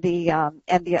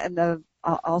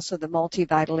 also the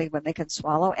multivitamin when they can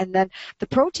swallow. And then the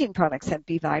protein products have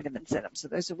B vitamins in them. So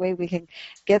there's a way we can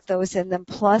get those in them.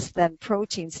 Plus, then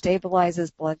protein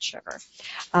stabilizes blood sugar.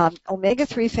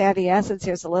 Omega-3 fatty acids,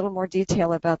 here's a little more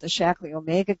detail about the Shaklee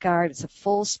Omega Guard. It's a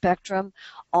full spectrum,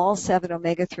 all 7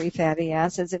 omega-3 fatty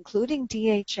acids, including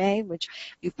DHA, which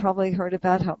you've probably heard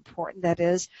about how important that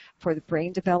is for the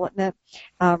brain development.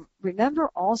 Remember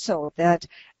also that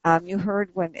you heard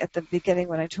at the beginning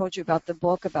when I told you about the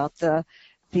book about the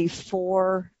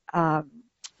 4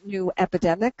 new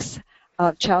epidemics,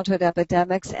 childhood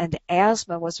epidemics, and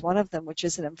asthma was one of them, which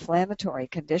is an inflammatory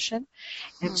condition.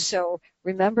 And so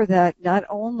remember that not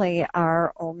only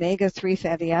are omega-3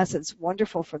 fatty acids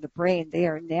wonderful for the brain, they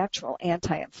are natural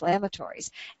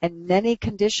anti-inflammatories. And many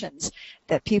conditions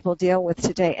that people deal with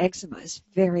today, eczema is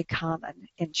very common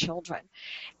in children,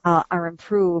 are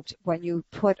improved when you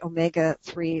put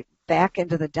omega-3 back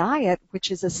into the diet, which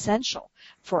is essential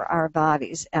for our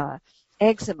bodies.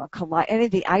 Eczema, any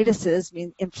of the itises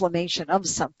mean inflammation of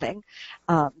something.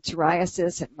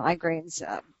 Psoriasis and migraines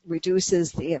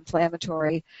reduces the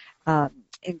inflammatory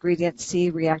ingredient C,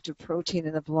 reactive protein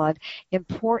in the blood.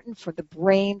 Important for the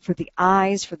brain, for the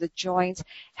eyes, for the joints,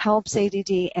 helps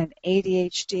ADD and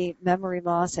ADHD, memory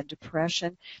loss and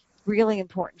depression. Really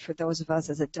important for those of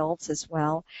us as adults as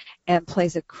well, and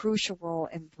plays a crucial role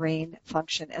in brain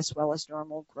function as well as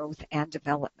normal growth and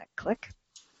development. Click.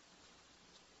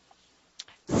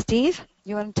 Steve,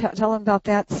 you want to tell him about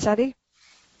that study?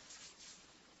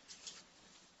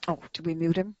 Oh, did we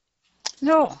mute him?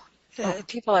 No,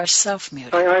 people are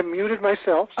self-muted. I muted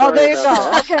myself. Sorry there you go.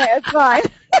 That. Okay, it's fine.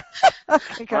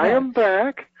 Okay, I am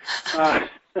back.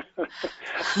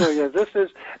 So yeah, this is,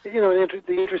 the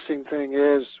interesting thing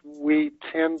is we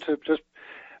tend to just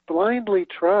blindly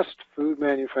trust food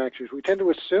manufacturers. We tend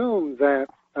to assume that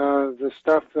the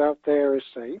stuff out there is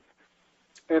safe.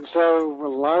 And so a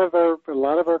lot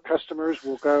of our customers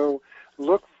will go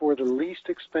look for the least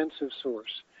expensive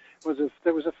source.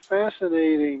 There was a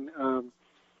fascinating.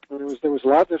 There was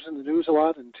in the news a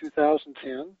lot in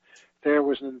 2010. There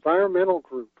was an environmental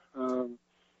group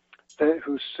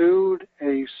who sued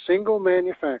a single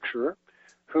manufacturer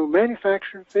who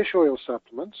manufactured fish oil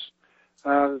supplements.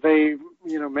 They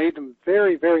made them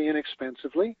very, very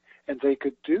inexpensively, and they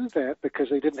could do that because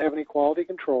they didn't have any quality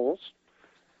controls.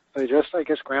 They just, I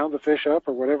guess, ground the fish up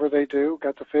or whatever they do,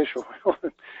 got the fish oil,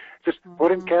 and just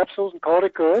put in capsules and called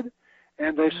it good,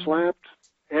 and they slapped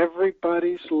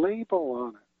everybody's label on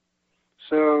it.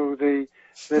 So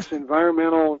this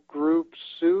environmental group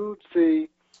sued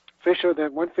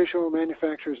that one fish oil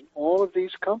manufacturers and all of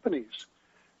these companies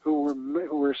who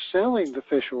were selling the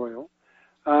fish oil,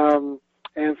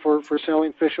 and for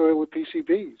selling fish oil with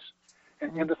PCBs.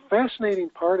 And the fascinating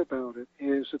part about it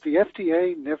is that the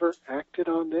FDA never acted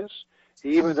on this,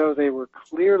 even though they were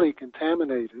clearly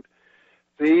contaminated.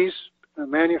 These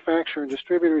manufacturers and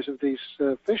distributors of these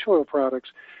fish oil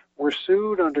products were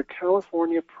sued under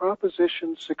California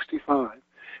Proposition 65,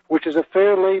 which is a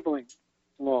fair labeling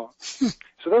law.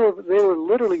 So they were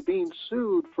literally being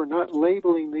sued for not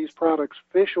labeling these products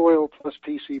fish oil plus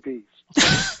PCBs.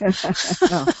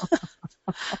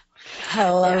 I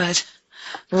love it.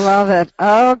 Love it.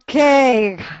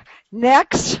 Okay.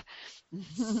 Next.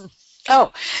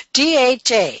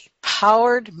 DHA,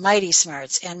 powered Mighty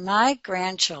Smarts. And my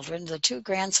grandchildren, the 2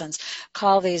 grandsons,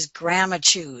 call these Grandma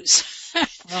Chews.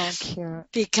 Oh,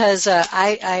 cute. Because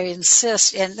I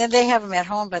insist, and then they have them at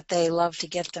home, but they love to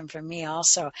get them from me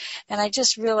also. And I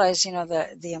just realized,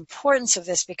 the importance of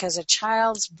this, because a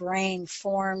child's brain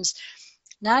forms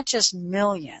not just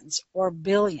millions or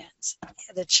billions.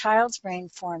 The child's brain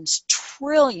forms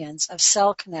trillions of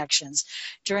cell connections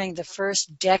during the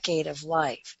first decade of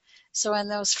life. So in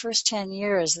those first 10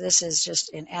 years, this is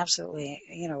just an absolutely,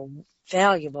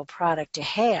 valuable product to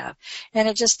have. And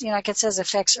it just, like it says,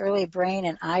 affects early brain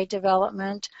and eye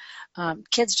development.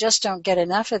 Kids just don't get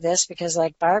enough of this because,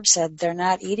 like Barb said, they're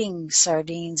not eating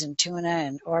sardines and tuna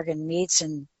and organ meats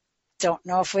and don't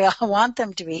know if we all want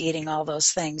them to be eating all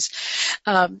those things.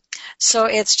 So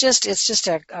it's just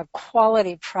a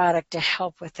quality product to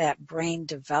help with that brain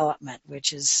development,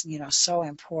 which is, so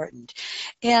important.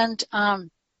 And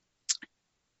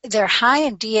they're high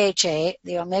in DHA,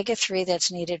 the omega-3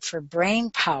 that's needed for brain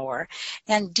power,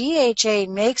 and DHA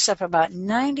makes up about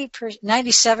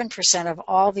 97% of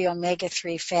all the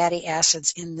omega-3 fatty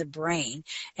acids in the brain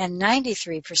and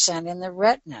 93% in the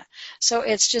retina. So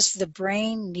it's just the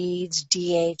brain needs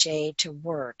DHA to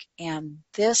work, and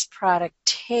this product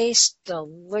tastes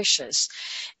delicious.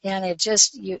 And it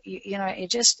just,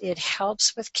 it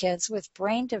helps with kids with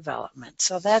brain development.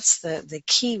 So that's the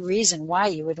key reason why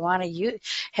you would want to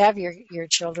have your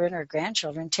children or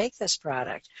grandchildren take this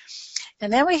product.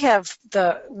 And then we have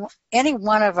any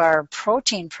one of our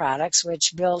protein products,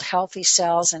 which build healthy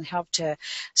cells and help to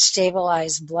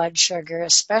stabilize blood sugar,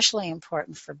 especially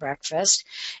important for breakfast.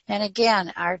 And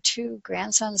again, our two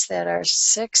grandsons that are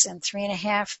 6 and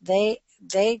 3.5,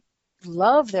 they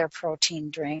love their protein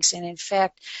drinks. And in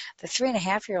fact, the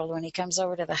 3.5-year-old, when he comes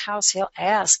over to the house, he'll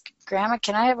ask, "Grandma,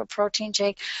 can I have a protein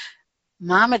shake?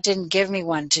 Mama didn't give me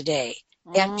one today."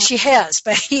 And she has,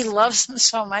 but he loves them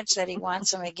so much that he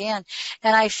wants them again.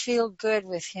 And I feel good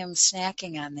with him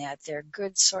snacking on that. They're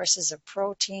good sources of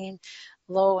protein,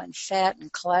 low in fat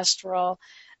and cholesterol.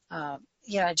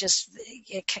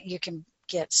 You can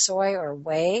get soy or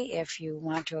whey if you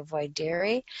want to avoid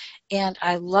dairy. And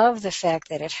I love the fact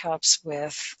that it helps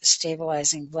with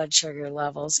stabilizing blood sugar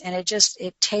levels. And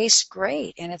it tastes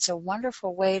great. And it's a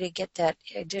wonderful way to get that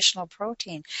additional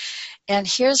protein. And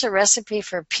here's a recipe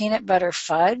for peanut butter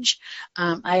fudge.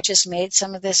 I just made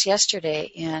some of this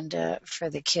yesterday and for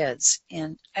the kids.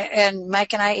 And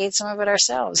Mike and I ate some of it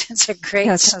ourselves. It's a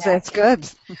great snack. That's good.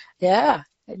 Yeah,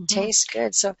 it tastes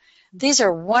good. So these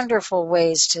are wonderful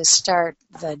ways to start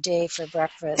the day for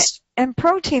breakfast. And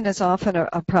protein is often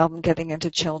a problem getting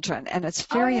into children, and it's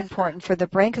very important for the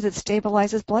brain because it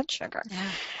stabilizes blood sugar.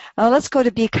 Yeah. Let's go to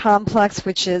B complex,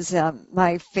 which is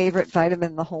my favorite vitamin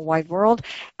in the whole wide world.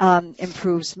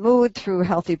 Improves mood through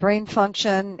healthy brain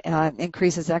function,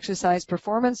 increases exercise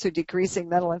performance through decreasing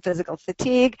mental and physical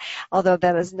fatigue, although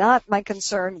that is not my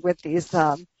concern with these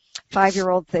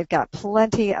 5-year-olds. They've got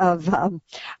plenty of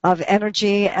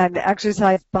energy and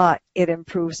exercise, but it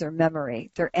improves their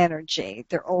memory, their energy,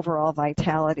 their overall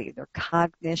vitality, their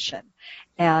cognition,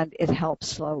 and it helps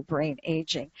slow brain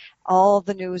aging. All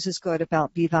the news is good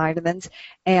about B vitamins,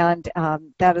 and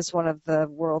that is one of the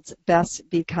world's best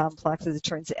B complexes. It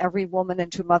turns every woman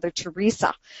into Mother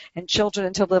Teresa and children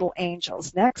into little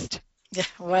angels. Next. Yeah,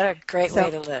 what a great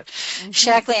way to live.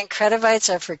 Shaklee and Credivites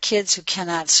are for kids who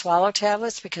cannot swallow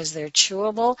tablets because they're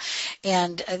chewable,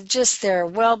 and they're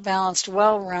well-balanced,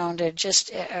 well-rounded, just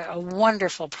a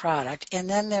wonderful product. And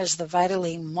then there's the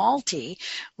Vitaline Multi,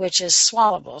 which is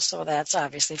swallowable, so that's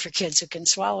obviously for kids who can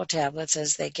swallow tablets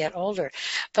as they get older.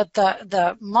 But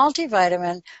the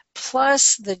multivitamin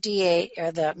plus the D8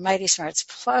 or the Mighty Smarts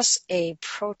plus a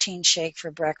protein shake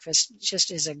for breakfast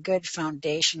just is a good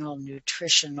foundational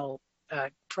nutritional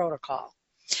protocol.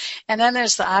 And then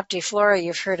there's the OptiFlora.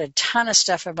 You've heard a ton of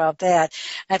stuff about that.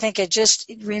 I think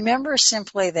remember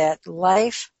simply that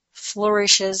life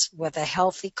flourishes with a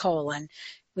healthy colon.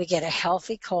 We get a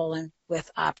healthy colon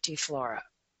with OptiFlora.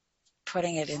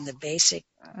 Putting it in the basic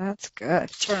That's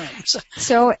good. terms.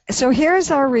 So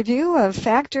here's our review of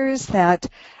factors that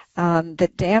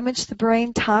damage the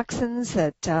brain, toxins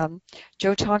that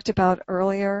Joe talked about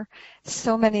earlier.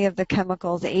 So many of the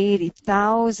chemicals,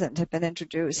 80,000 have been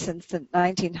introduced since the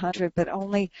 1900s, but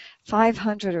only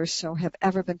 500 or so have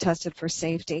ever been tested for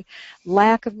safety.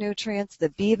 Lack of nutrients, the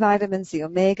B vitamins, the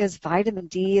omegas, vitamin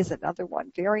D is another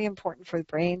one, very important for the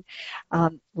brain.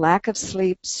 Lack of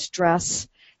sleep, stress,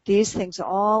 these things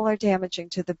all are damaging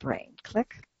to the brain.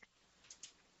 Click.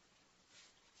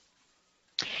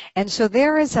 And so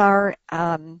there is our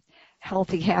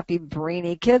healthy, happy,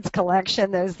 brainy kids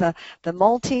collection. There's the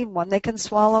multi, one they can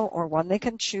swallow or one they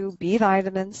can chew, B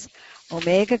vitamins,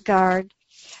 Omega Guard,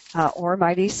 or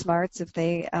Mighty Smarts if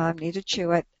they need to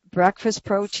chew it. Breakfast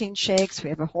protein shakes. We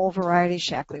have a whole variety.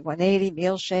 Shaklee 180,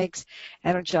 meal shakes,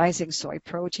 energizing soy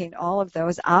protein, all of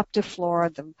those.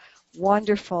 OptiFlora, the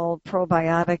wonderful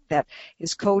probiotic that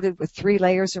is coated with 3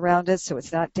 layers around it, so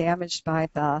it's not damaged by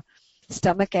the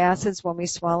stomach acids when we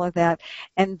swallow that.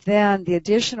 And then the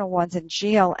additional ones in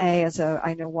GLA is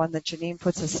I know one that Janine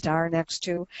puts a star next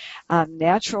to.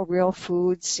 Natural real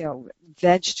foods,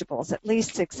 vegetables, at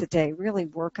least 6 a day. Really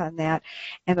work on that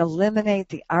and eliminate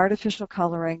the artificial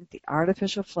coloring, the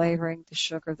artificial flavoring, the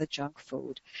sugar, the junk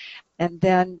food. And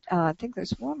then I think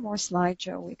there's one more slide,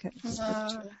 Joe, we can skip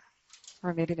to,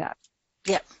 or maybe not.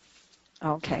 Yep.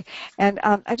 Okay. And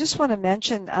I just want to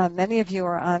mention many of you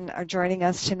are joining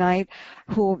us tonight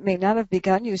who may not have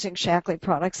begun using Shaklee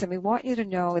products, and we want you to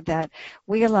know that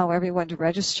we allow everyone to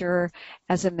register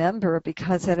as a member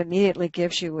because that immediately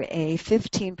gives you a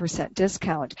 15%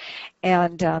 discount.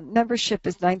 And membership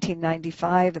is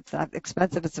 $19.95. It's not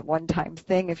expensive. It's a one-time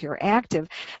thing if you're active.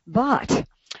 But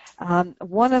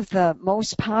one of the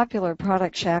most popular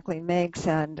products Shaklee makes,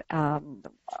 and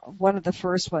one of the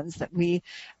first ones that we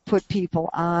put people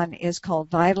on, is called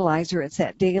Vitalizer. It's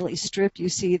that daily strip you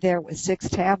see there with 6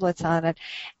 tablets on it.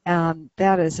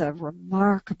 That is a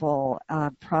remarkable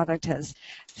product. Has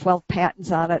 12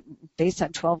 patents on it based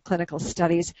on 12 clinical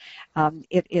studies.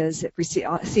 It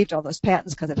received all those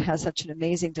patents because it has such an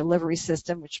amazing delivery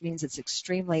system, which means it's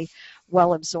extremely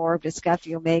well absorbed. It's got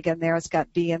the omega in there, it's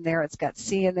got B in there, it's got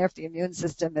C in there for the immune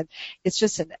system, and it's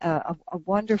just a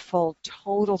wonderful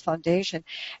total foundation.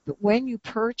 But when you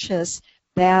purchase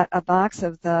a box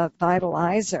of the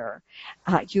Vitalizer,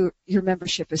 your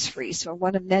membership is free. So I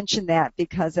want to mention that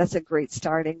because that's a great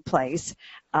starting place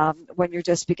when you're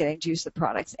just beginning to use the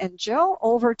products. And Joe,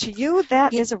 over to you.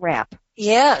 That is a wrap.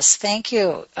 Yes, thank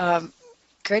you.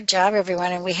 Good job,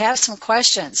 everyone. And we have some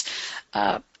questions.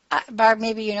 Barb,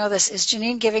 maybe you know this. Is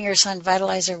Janine giving her son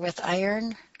Vitalizer with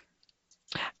iron?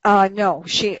 No,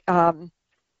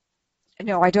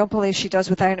 no, I don't believe she does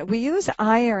with iron. We use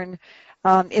iron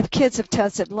if kids have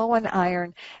tested low on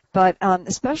iron, but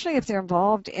especially if they're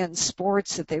involved in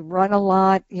sports, if they run a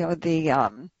lot,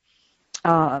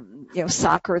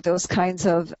 soccer, those kinds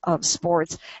of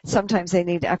sports, sometimes they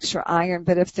need extra iron.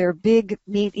 But if they're big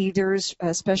meat eaters,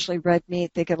 especially red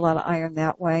meat, they get a lot of iron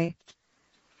that way.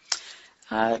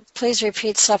 Please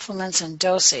repeat supplements and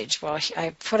dosage. Well,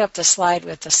 I put up the slide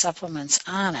with the supplements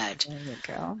on it. There you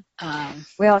go.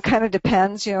 Well, it kind of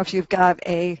depends, if you've got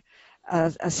a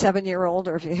 7-year-old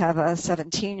or if you have a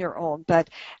 17-year-old. But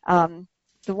the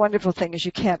wonderful thing is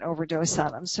you can't overdose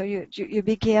on them. So you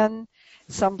begin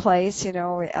someplace,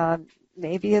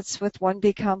 maybe it's with 1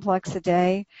 B complex a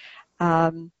day.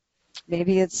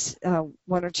 Maybe it's 1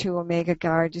 or 2 Omega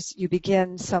Guard. You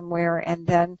begin somewhere and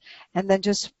then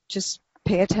just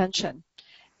pay attention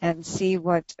and see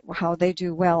how they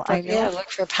do well. Look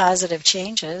for positive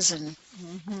changes. And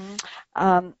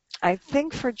I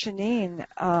think for Janine,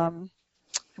 I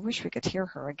wish we could hear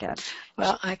her again.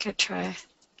 Well, I could try.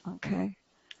 Okay.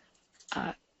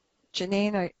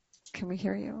 Janine, can we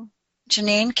hear you?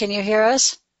 Janine, can you hear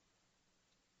us?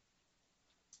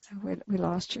 We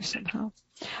lost you somehow.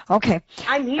 Okay.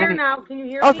 I'm here now. Can you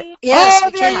hear me?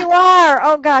 Yes, there you are.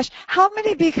 Oh, gosh. How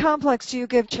many B complex do you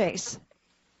give Chase?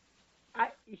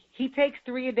 He takes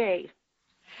 3 a day.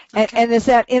 And is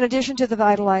that in addition to the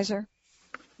Vitalizer?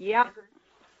 Yep.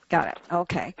 Got it.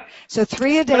 Okay. So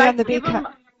 3 a day on the B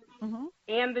complex.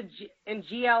 And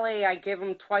GLA, I give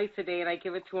him twice a day, and I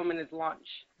give it to him in his lunch.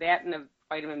 That and the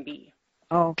vitamin B.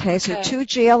 Okay, so 2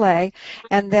 GLA,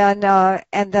 and then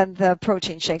the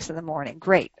protein shakes in the morning.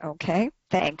 Great. Okay,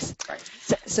 thanks.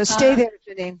 So stay there,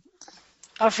 Janine.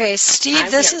 Okay,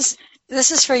 Steve, this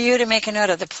is for you to make a note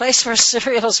of. The place where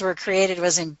cereals were created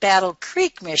was in Battle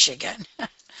Creek, Michigan.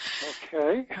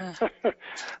 Okay.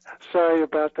 Sorry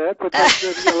about that, but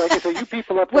that's, like I said, you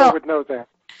people up there would know that.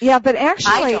 Yeah, but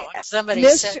actually, I don't. Somebody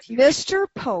said Mr.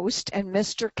 Post and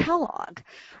Mr. Kellogg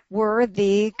were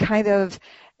the kind of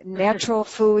natural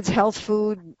foods, health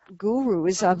food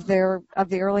gurus of the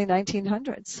early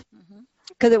 1900s.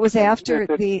 Because it was after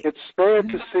It's sad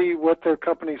to see what their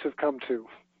companies have come to.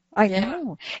 I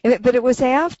know. But it was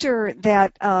after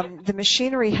that the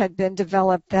machinery had been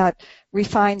developed that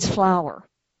refines flour.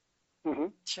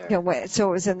 Sure. So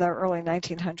it was in the early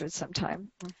 1900s sometime.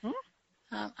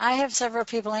 I have several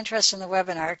people interested in the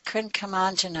webinar. Couldn't come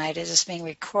on tonight. Is this being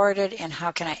recorded, and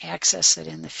how can I access it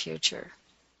in the future?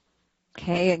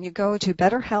 Okay, and you go to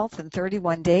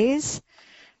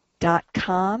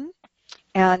betterhealthin31days.com,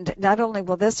 and not only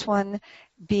will this one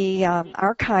be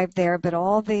archived there, but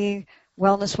all the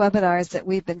wellness webinars that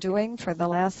we've been doing for the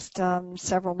last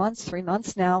several months, 3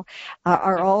 months now,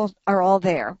 are all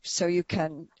there, so you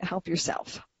can help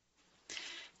yourself.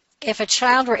 If a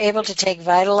child were able to take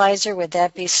Vitalizer, would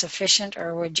that be sufficient,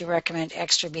 or would you recommend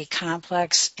Extra B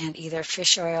Complex and either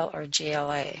fish oil or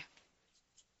GLA?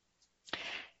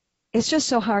 It's just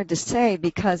so hard to say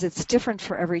because it's different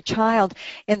for every child.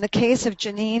 In the case of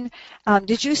Janine,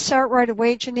 did you start right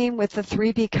away, Janine, with the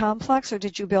 3B complex, or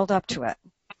did you build up to it?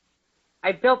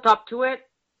 I built up to it.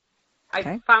 Okay.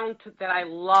 I found that I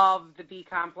love the B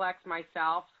complex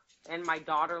myself, and my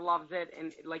daughter loves it.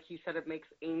 And like you said, it makes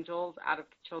angels out of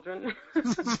children.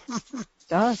 It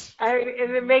does. And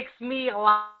it makes me a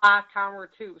lot calmer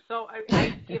too. So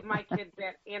I give my kids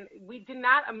that. And we did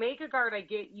not, a Mega Guard I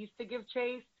used to give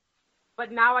Chase,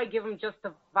 but now I give him just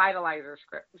the Vitalizer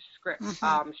strip.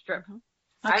 Okay.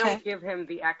 I don't give him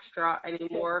the extra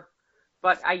anymore,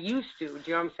 but I used to. Do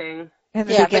you know what I'm saying?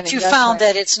 Yeah, but you found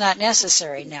that it's not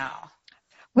necessary now.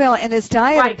 Well, and his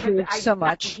diet improved so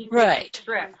much. Right.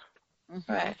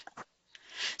 Right.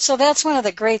 So that's one of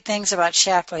the great things about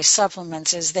Shapleigh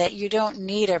supplements is that you don't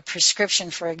need a prescription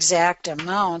for exact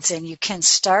amounts, and you can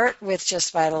start with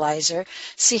just Vitalizer,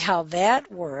 see how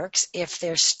that works. If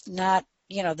there's not,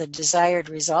 the desired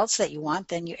results that you want,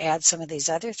 then you add some of these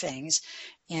other things.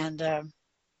 And and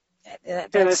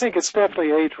I think it's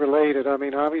definitely age-related. I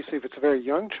mean, obviously, if it's a very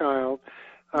young child,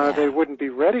 they wouldn't be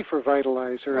ready for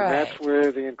Vitalizer, and that's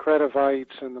where the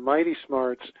Incredivites and the Mighty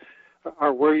Smarts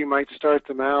are where you might start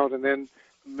them out, and then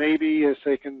maybe as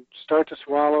they can start to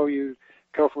swallow, you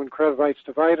go from Incredivites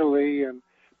to Vitally, and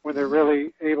when they're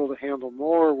really able to handle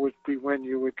more would be when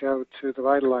you would go to the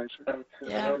Vitalizer.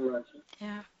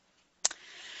 Yeah.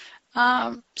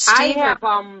 I Steve, have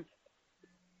Go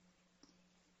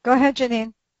ahead,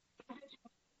 Janine.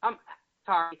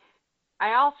 Sorry.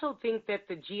 I also think that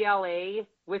the GLA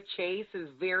with Chase is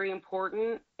very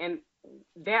important, and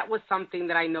that was something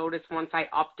that I noticed once I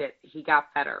upped it. He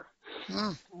got better.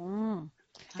 And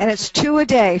it's 2 a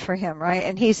day for him, right?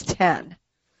 And he's 10.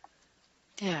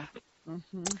 Yeah.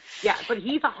 Yeah, but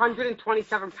he's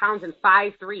 127 pounds and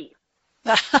 5'3".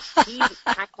 He's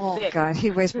oh, thick. God,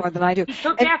 he weighs more than I do. He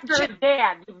took after his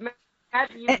dad.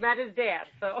 You've met his dad,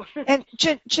 so. And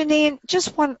Janine,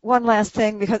 just one last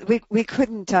thing, because we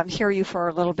couldn't hear you for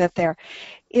a little bit there,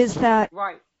 is that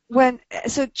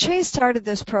so Chase started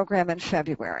this program in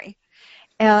February,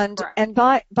 and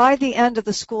by the end of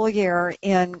the school year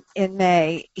in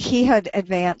May, he had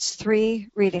advanced 3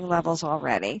 reading levels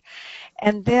already.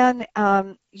 And then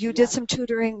you did some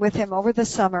tutoring with him over the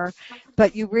summer,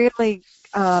 but you really,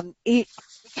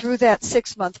 through that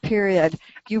 6-month period,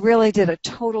 you really did a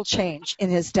total change in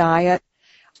his diet.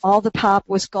 All the pop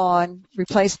was gone,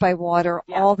 replaced by water.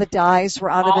 Yeah. All the dyes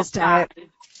were out of his diet.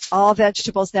 All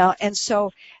vegetables now. And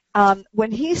so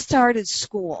when he started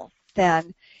school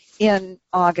then in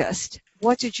August,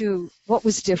 what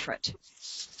was different?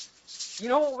 You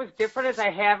know what was different is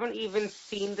I haven't even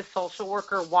seen the social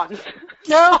worker once.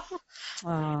 No.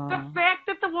 The fact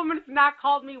that the woman has not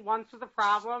called me once is a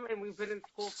problem, and we've been in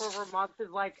school for over a month is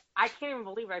like, I can't even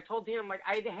believe it. I told Dean, I'm like,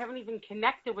 I haven't even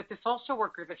connected with the social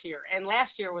worker this year. And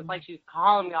last year was like she was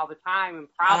calling me all the time and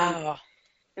problems. Wow.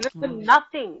 And there's been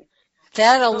nothing.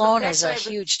 That alone is a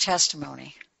huge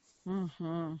testimony.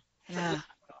 Mm-hmm. Yeah.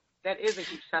 That is a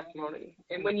huge testimony.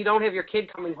 And when you don't have your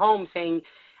kid coming home saying,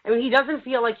 I mean, he doesn't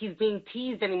feel like he's being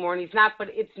teased anymore, and he's not, but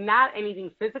it's not anything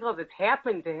physical that's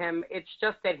happened to him. It's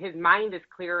just that his mind is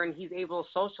clear and he's able to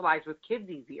socialize with kids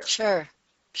easier. Sure.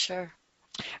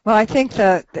 Well, I think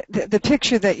the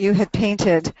picture that you had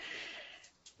painted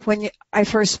when I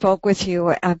first spoke with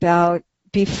you about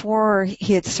before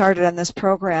he had started on this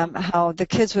program, how the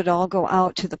kids would all go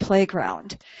out to the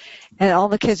playground and all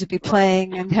the kids would be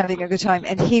playing and having a good time,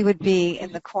 and he would be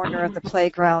in the corner of the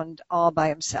playground all by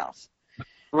himself.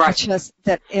 Right. Just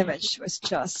that image was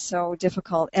just so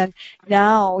difficult. And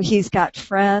now he's got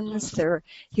friends.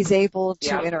 He's able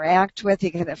to interact with.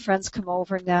 He can have friends come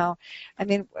over now. I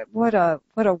mean, what a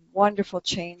wonderful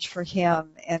change for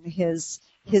him and his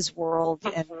world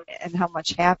and how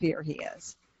much happier he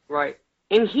is. Right.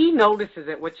 And he notices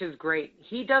it, which is great.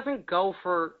 He doesn't go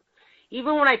for,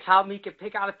 even when I tell him he could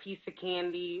pick out a piece of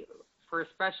candy for a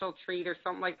special treat or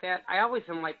something like that, I always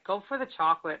am like, go for the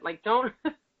chocolate. Like, don't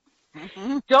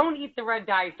eat the red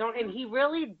dyes. And he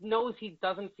really knows he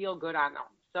doesn't feel good on them.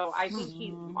 So I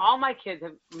think all my kids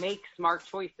make smart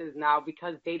choices now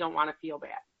because they don't want to feel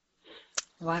bad.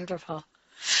 Wonderful.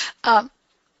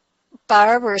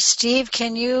 Barb or Steve,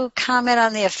 can you comment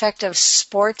on the effect of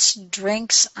sports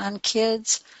drinks on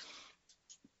kids?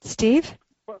 Steve?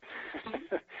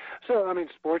 So, I mean,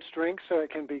 sports drinks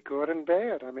can be good and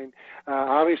bad. I mean,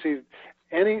 obviously,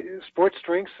 any sports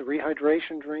drinks, the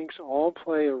rehydration drinks, all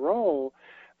play a role.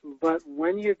 But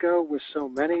when you go with so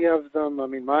many of them, I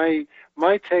mean, my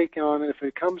take on it, if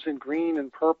it comes in green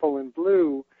and purple and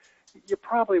blue, you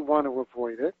probably want to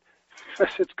avoid it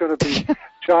because it's going to be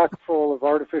chock full of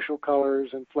artificial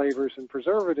colors and flavors and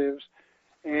preservatives,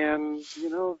 and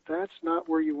that's not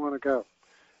where you want to go.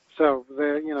 So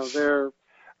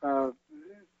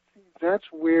that's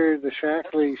where the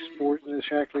Shaklee sport, the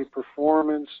Shaklee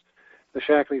performance, the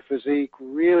Shaklee physique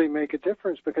really make a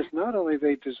difference, because not only are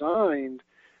they designed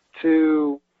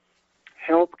to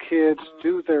help kids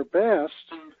do their best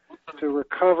to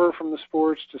recover from the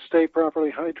sports, to stay properly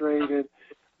hydrated,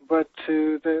 but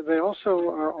they also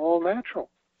are all natural.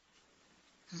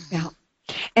 Yeah.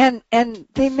 And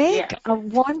they make a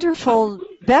wonderful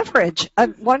beverage, a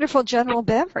wonderful general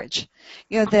beverage.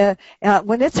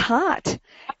 When it's hot,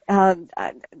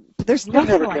 there's It nothing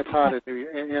never like gets hot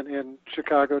in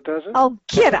Chicago, does it? Oh,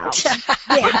 get out!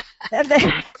 Yeah, and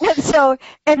so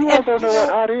I don't know what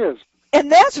hot is. And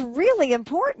that's really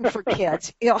important for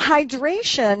kids.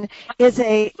 Hydration is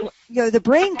the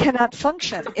brain cannot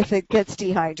function if it gets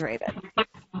dehydrated.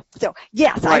 So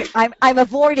yes, right. I'm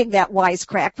avoiding that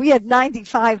wisecrack. We had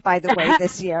 95, by the way,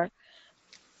 this year.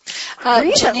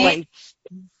 Recently. Janine,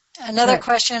 another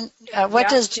question. What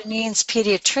does Janine's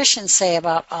pediatrician say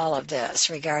about all of this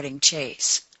regarding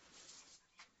Chase?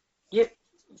 In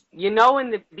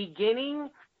the beginning,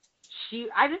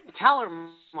 I didn't tell her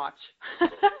much.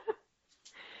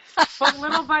 But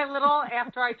little by little,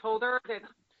 after I told her that,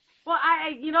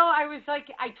 I was like,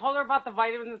 I told her about the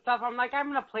vitamins and stuff. I'm like, I'm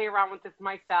going to play around with this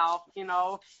myself,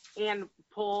 and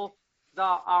pull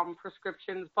the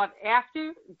prescriptions. But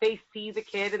after they see the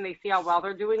kid and they see how well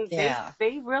they're doing,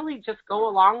 they really just go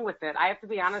along with it. I have to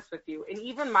be honest with you. And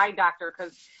even my doctor,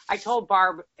 because I told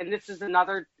Barb, and this is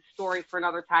another story for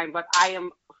another time, but I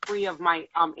am free of my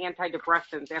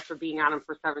antidepressants after being on them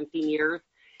for 17 years.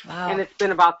 Wow. And it's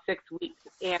been about 6 weeks.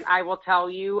 And I will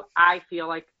tell you, I feel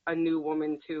like a new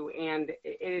woman too. And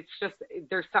it's just,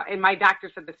 and my doctor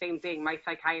said the same thing. My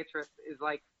psychiatrist is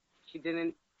like, she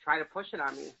didn't try to push it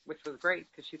on me, which was great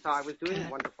because she thought I was doing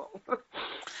wonderful.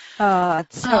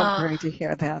 It's so great to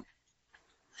hear that.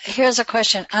 Here's a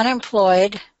question.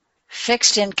 Unemployed,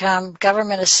 fixed income,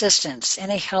 government assistance,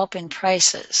 any help in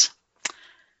prices?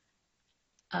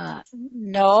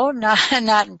 No,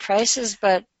 not in prices,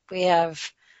 but we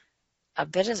have a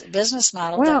business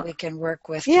model that we can work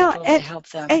with people to help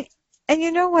them. And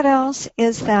you know what else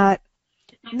is that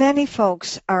many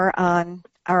folks are on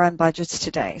budgets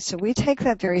today, so we take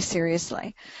that very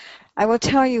seriously. I will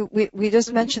tell you, we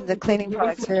just mentioned the cleaning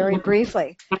products very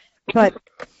briefly, but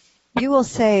you will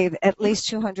save at least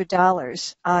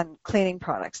 $200 on cleaning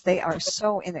products. They are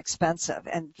so inexpensive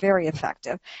and very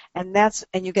effective, and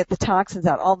you get the toxins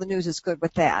out. All the news is good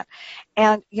with that.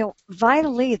 And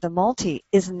Vital E, the multi,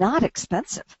 is not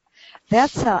expensive.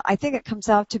 That's I think it comes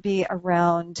out to be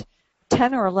around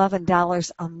 $10 or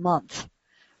 $11 a month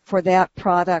for that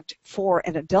product for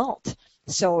an adult.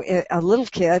 So a little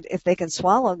kid, if they can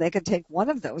swallow, they can take one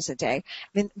of those a day. I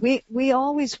mean, we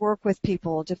always work with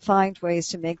people to find ways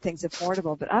to make things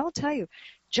affordable. But I will tell you,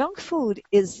 junk food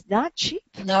is not cheap.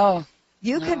 No.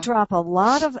 You can drop a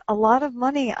lot of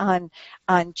money on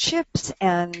chips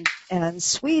and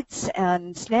sweets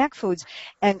and snack foods,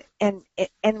 and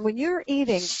when you're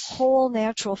eating whole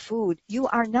natural food, you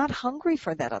are not hungry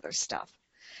for that other stuff.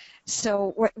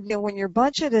 So when your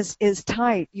budget is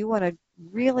tight, you want to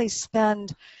really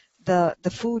spend the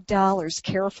food dollars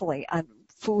carefully on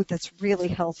food that's really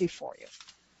healthy for you.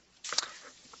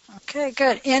 Okay,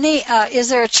 good. Is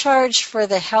there a charge for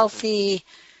the Healthy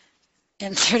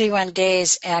in 31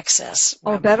 Days access?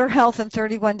 Better Health in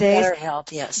 31 Days? Better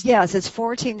Health, yes. Yes, it's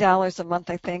 $14 a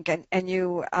month, I think, and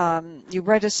you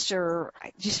register.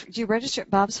 Do you register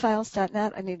at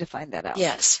bobsfiles.net? I need to find that out.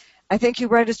 Yes. I think you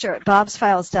register at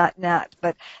bobsfiles.net,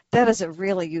 but that is a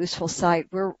really useful site.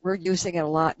 We're using it a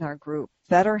lot in our group.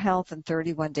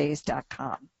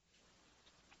 BetterHealthIn31Days.com.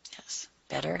 Yes,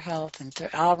 Better Health and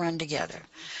all run together.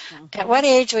 Mm-hmm. At what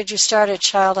age would you start a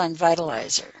child on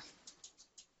Vitalizer?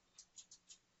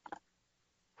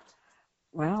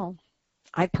 Well,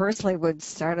 I personally would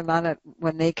start them on it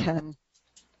when they can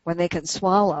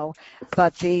swallow,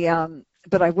 but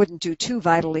I wouldn't do 2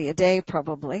 Vitally a day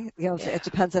probably. It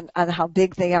depends on how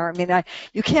big they are. I mean,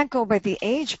 you can't go by the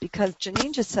age, because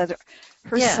Janine just said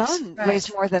her son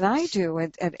weighs more than I do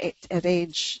at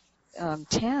age 10.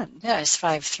 Yeah, he's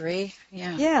 5'3".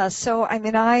 Yeah. Yeah. So I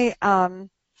mean, I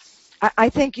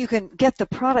think you can get the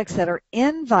products that are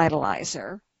in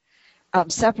Vitalizer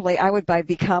separately. I would buy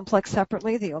B Complex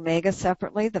separately, the Omega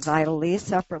separately, the Vital E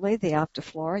separately, the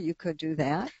Optiflora. You could do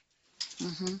that.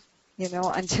 Mm-hmm.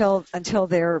 until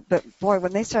they're, but boy,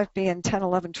 when they start being 10,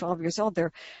 11, 12 years old,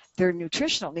 their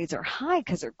nutritional needs are high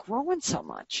because they're growing so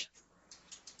much.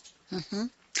 Mm-hmm.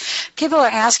 People are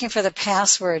asking for the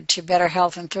password to Better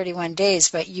Health in 31 days,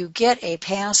 but you get a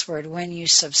password when you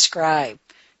subscribe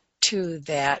to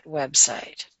that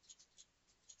website.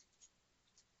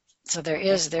 So there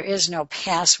is no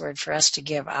password for us to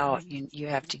give out. You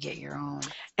have to get your own.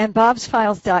 And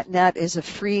bobsfiles.net is a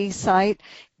free site,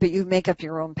 but you make up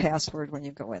your own password when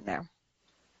you go in there.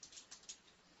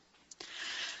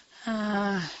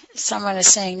 Someone is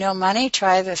saying no money.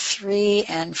 Try the 3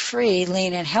 and free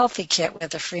Lean and Healthy Kit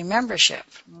with a free membership.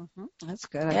 Mm-hmm. That's a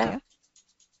good idea.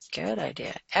 Good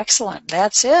idea. Excellent.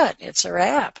 That's it. It's a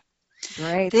wrap.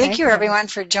 Great. Thank you, everyone,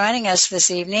 for joining us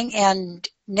this evening. And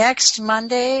next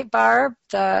Monday, Barb,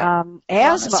 the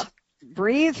asthma.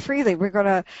 Breathe freely. You're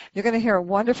gonna hear a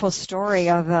wonderful story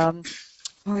of a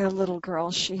little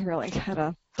girl. She really had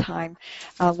a time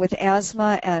with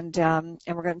asthma, and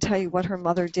we're going to tell you what her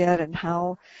mother did and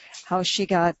how she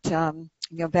got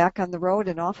back on the road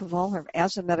and off of all her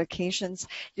asthma medications.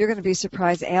 You're going to be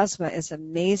surprised. Asthma is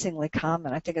amazingly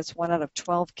common. I think it's 1 out of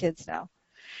 12 kids now.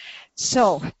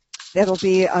 So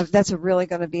that's really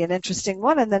going to be an interesting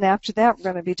one. And then after that, we're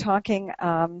going to be talking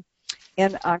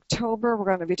in October. We're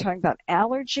going to be talking about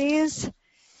allergies,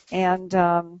 and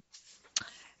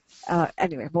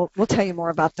anyway, we'll tell you more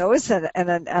about those in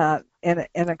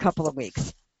a couple of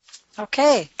weeks.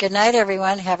 Okay. Good night,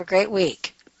 everyone. Have a great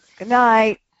week. Good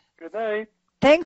night. Good night.